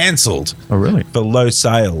been cancelled Oh really? for low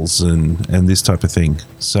sales and this type of thing.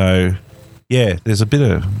 So, yeah, there's a bit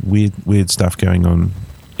of weird stuff going on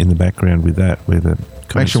in the background with that. Where the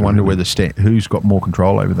Makes you wonder whether who's got more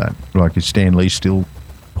control over that. Like, is Stan Lee still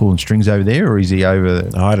pulling strings over there, or is he over?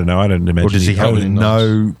 I don't know. I don't imagine. Or does he have probably not.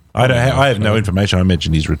 no I have no information. I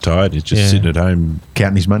imagine he's retired. He's just Yeah. sitting at home,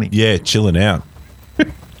 counting his money? chilling out.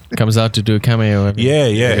 Comes out to do a cameo.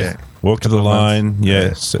 Yeah. Walk to the Couple of line. months.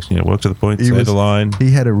 Yeah. So, walk to the point. He Say was- the line.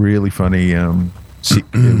 He had a really funny.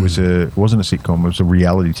 It wasn't a sitcom. It was a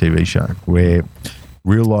reality TV show where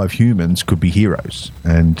real life humans could be heroes,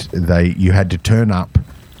 and you had to turn up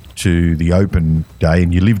to the open day,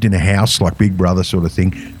 and you lived in a house like Big Brother sort of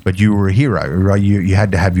thing, but you were a hero, right? You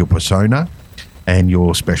had to have your persona and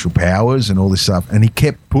your special powers and all this stuff. And he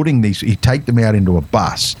kept putting these. He'd take them out into a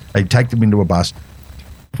bus. They'd take them into a bus,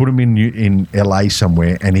 put them in LA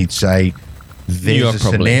somewhere, and he'd say, New "There's York, a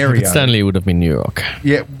probably. If scenario." it's Stanley, it would have been New York.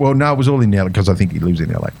 Yeah, well, no, it was all in LA because I think he lives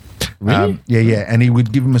in LA. Really? Yeah. And he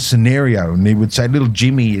would give him a scenario, and he would say, "Little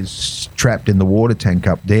Jimmy is trapped in the water tank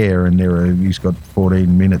up there, and he's got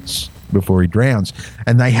 14 minutes before he drowns."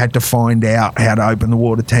 And they had to find out how to open the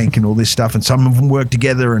water tank and all this stuff. And some of them worked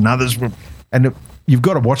together, and others were. And you've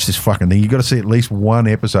got to watch this fucking thing. You've got to see at least one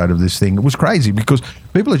episode of this thing. It was crazy because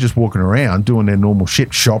people are just walking around doing their normal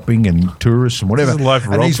shit, shopping and tourists and whatever. This is a live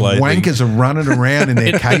and these role play thing. wankers are running around in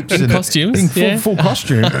their capes in and costumes, in full, yeah. full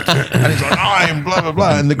costume. And he's like, "I am blah blah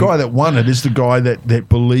blah." And the guy that won it is the guy that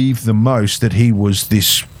believed the most that he was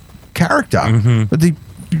this character, but he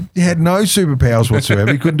had no superpowers whatsoever.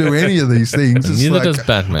 He couldn't do any of these things. It's Neither does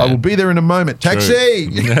Batman. I will be there in a moment. Taxi.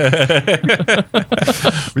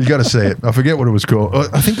 You got to see it. I forget what it was called.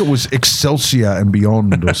 I think it was Excelsior and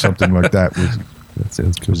Beyond or something like that. That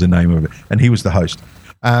sounds cool. Was the name of it, and he was the host.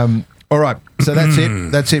 All right, so that's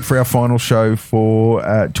it. That's it for our final show for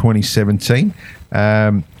 2017.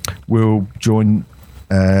 We'll join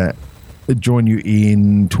you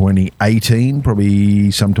in 2018,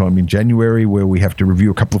 probably sometime in January, where we have to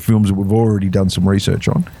review a couple of films that we've already done some research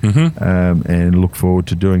on, and look forward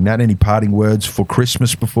to doing that. Any parting words for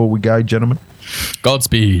Christmas before we go, gentlemen?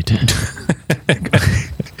 Godspeed.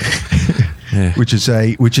 Yeah. which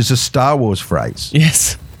is a Star Wars phrase.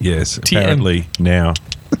 Yes. Yes, TM. apparently now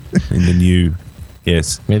in the new.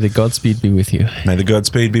 Yes. May the Godspeed be with you. May the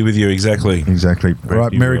Godspeed be with you. Exactly. Exactly. Great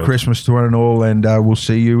Right. new Merry world. Christmas to one and all, and we'll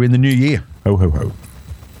see you in the new year. Ho, ho, ho.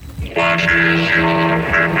 What is your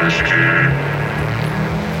ministry?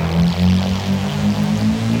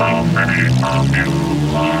 How many of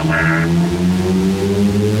you are there?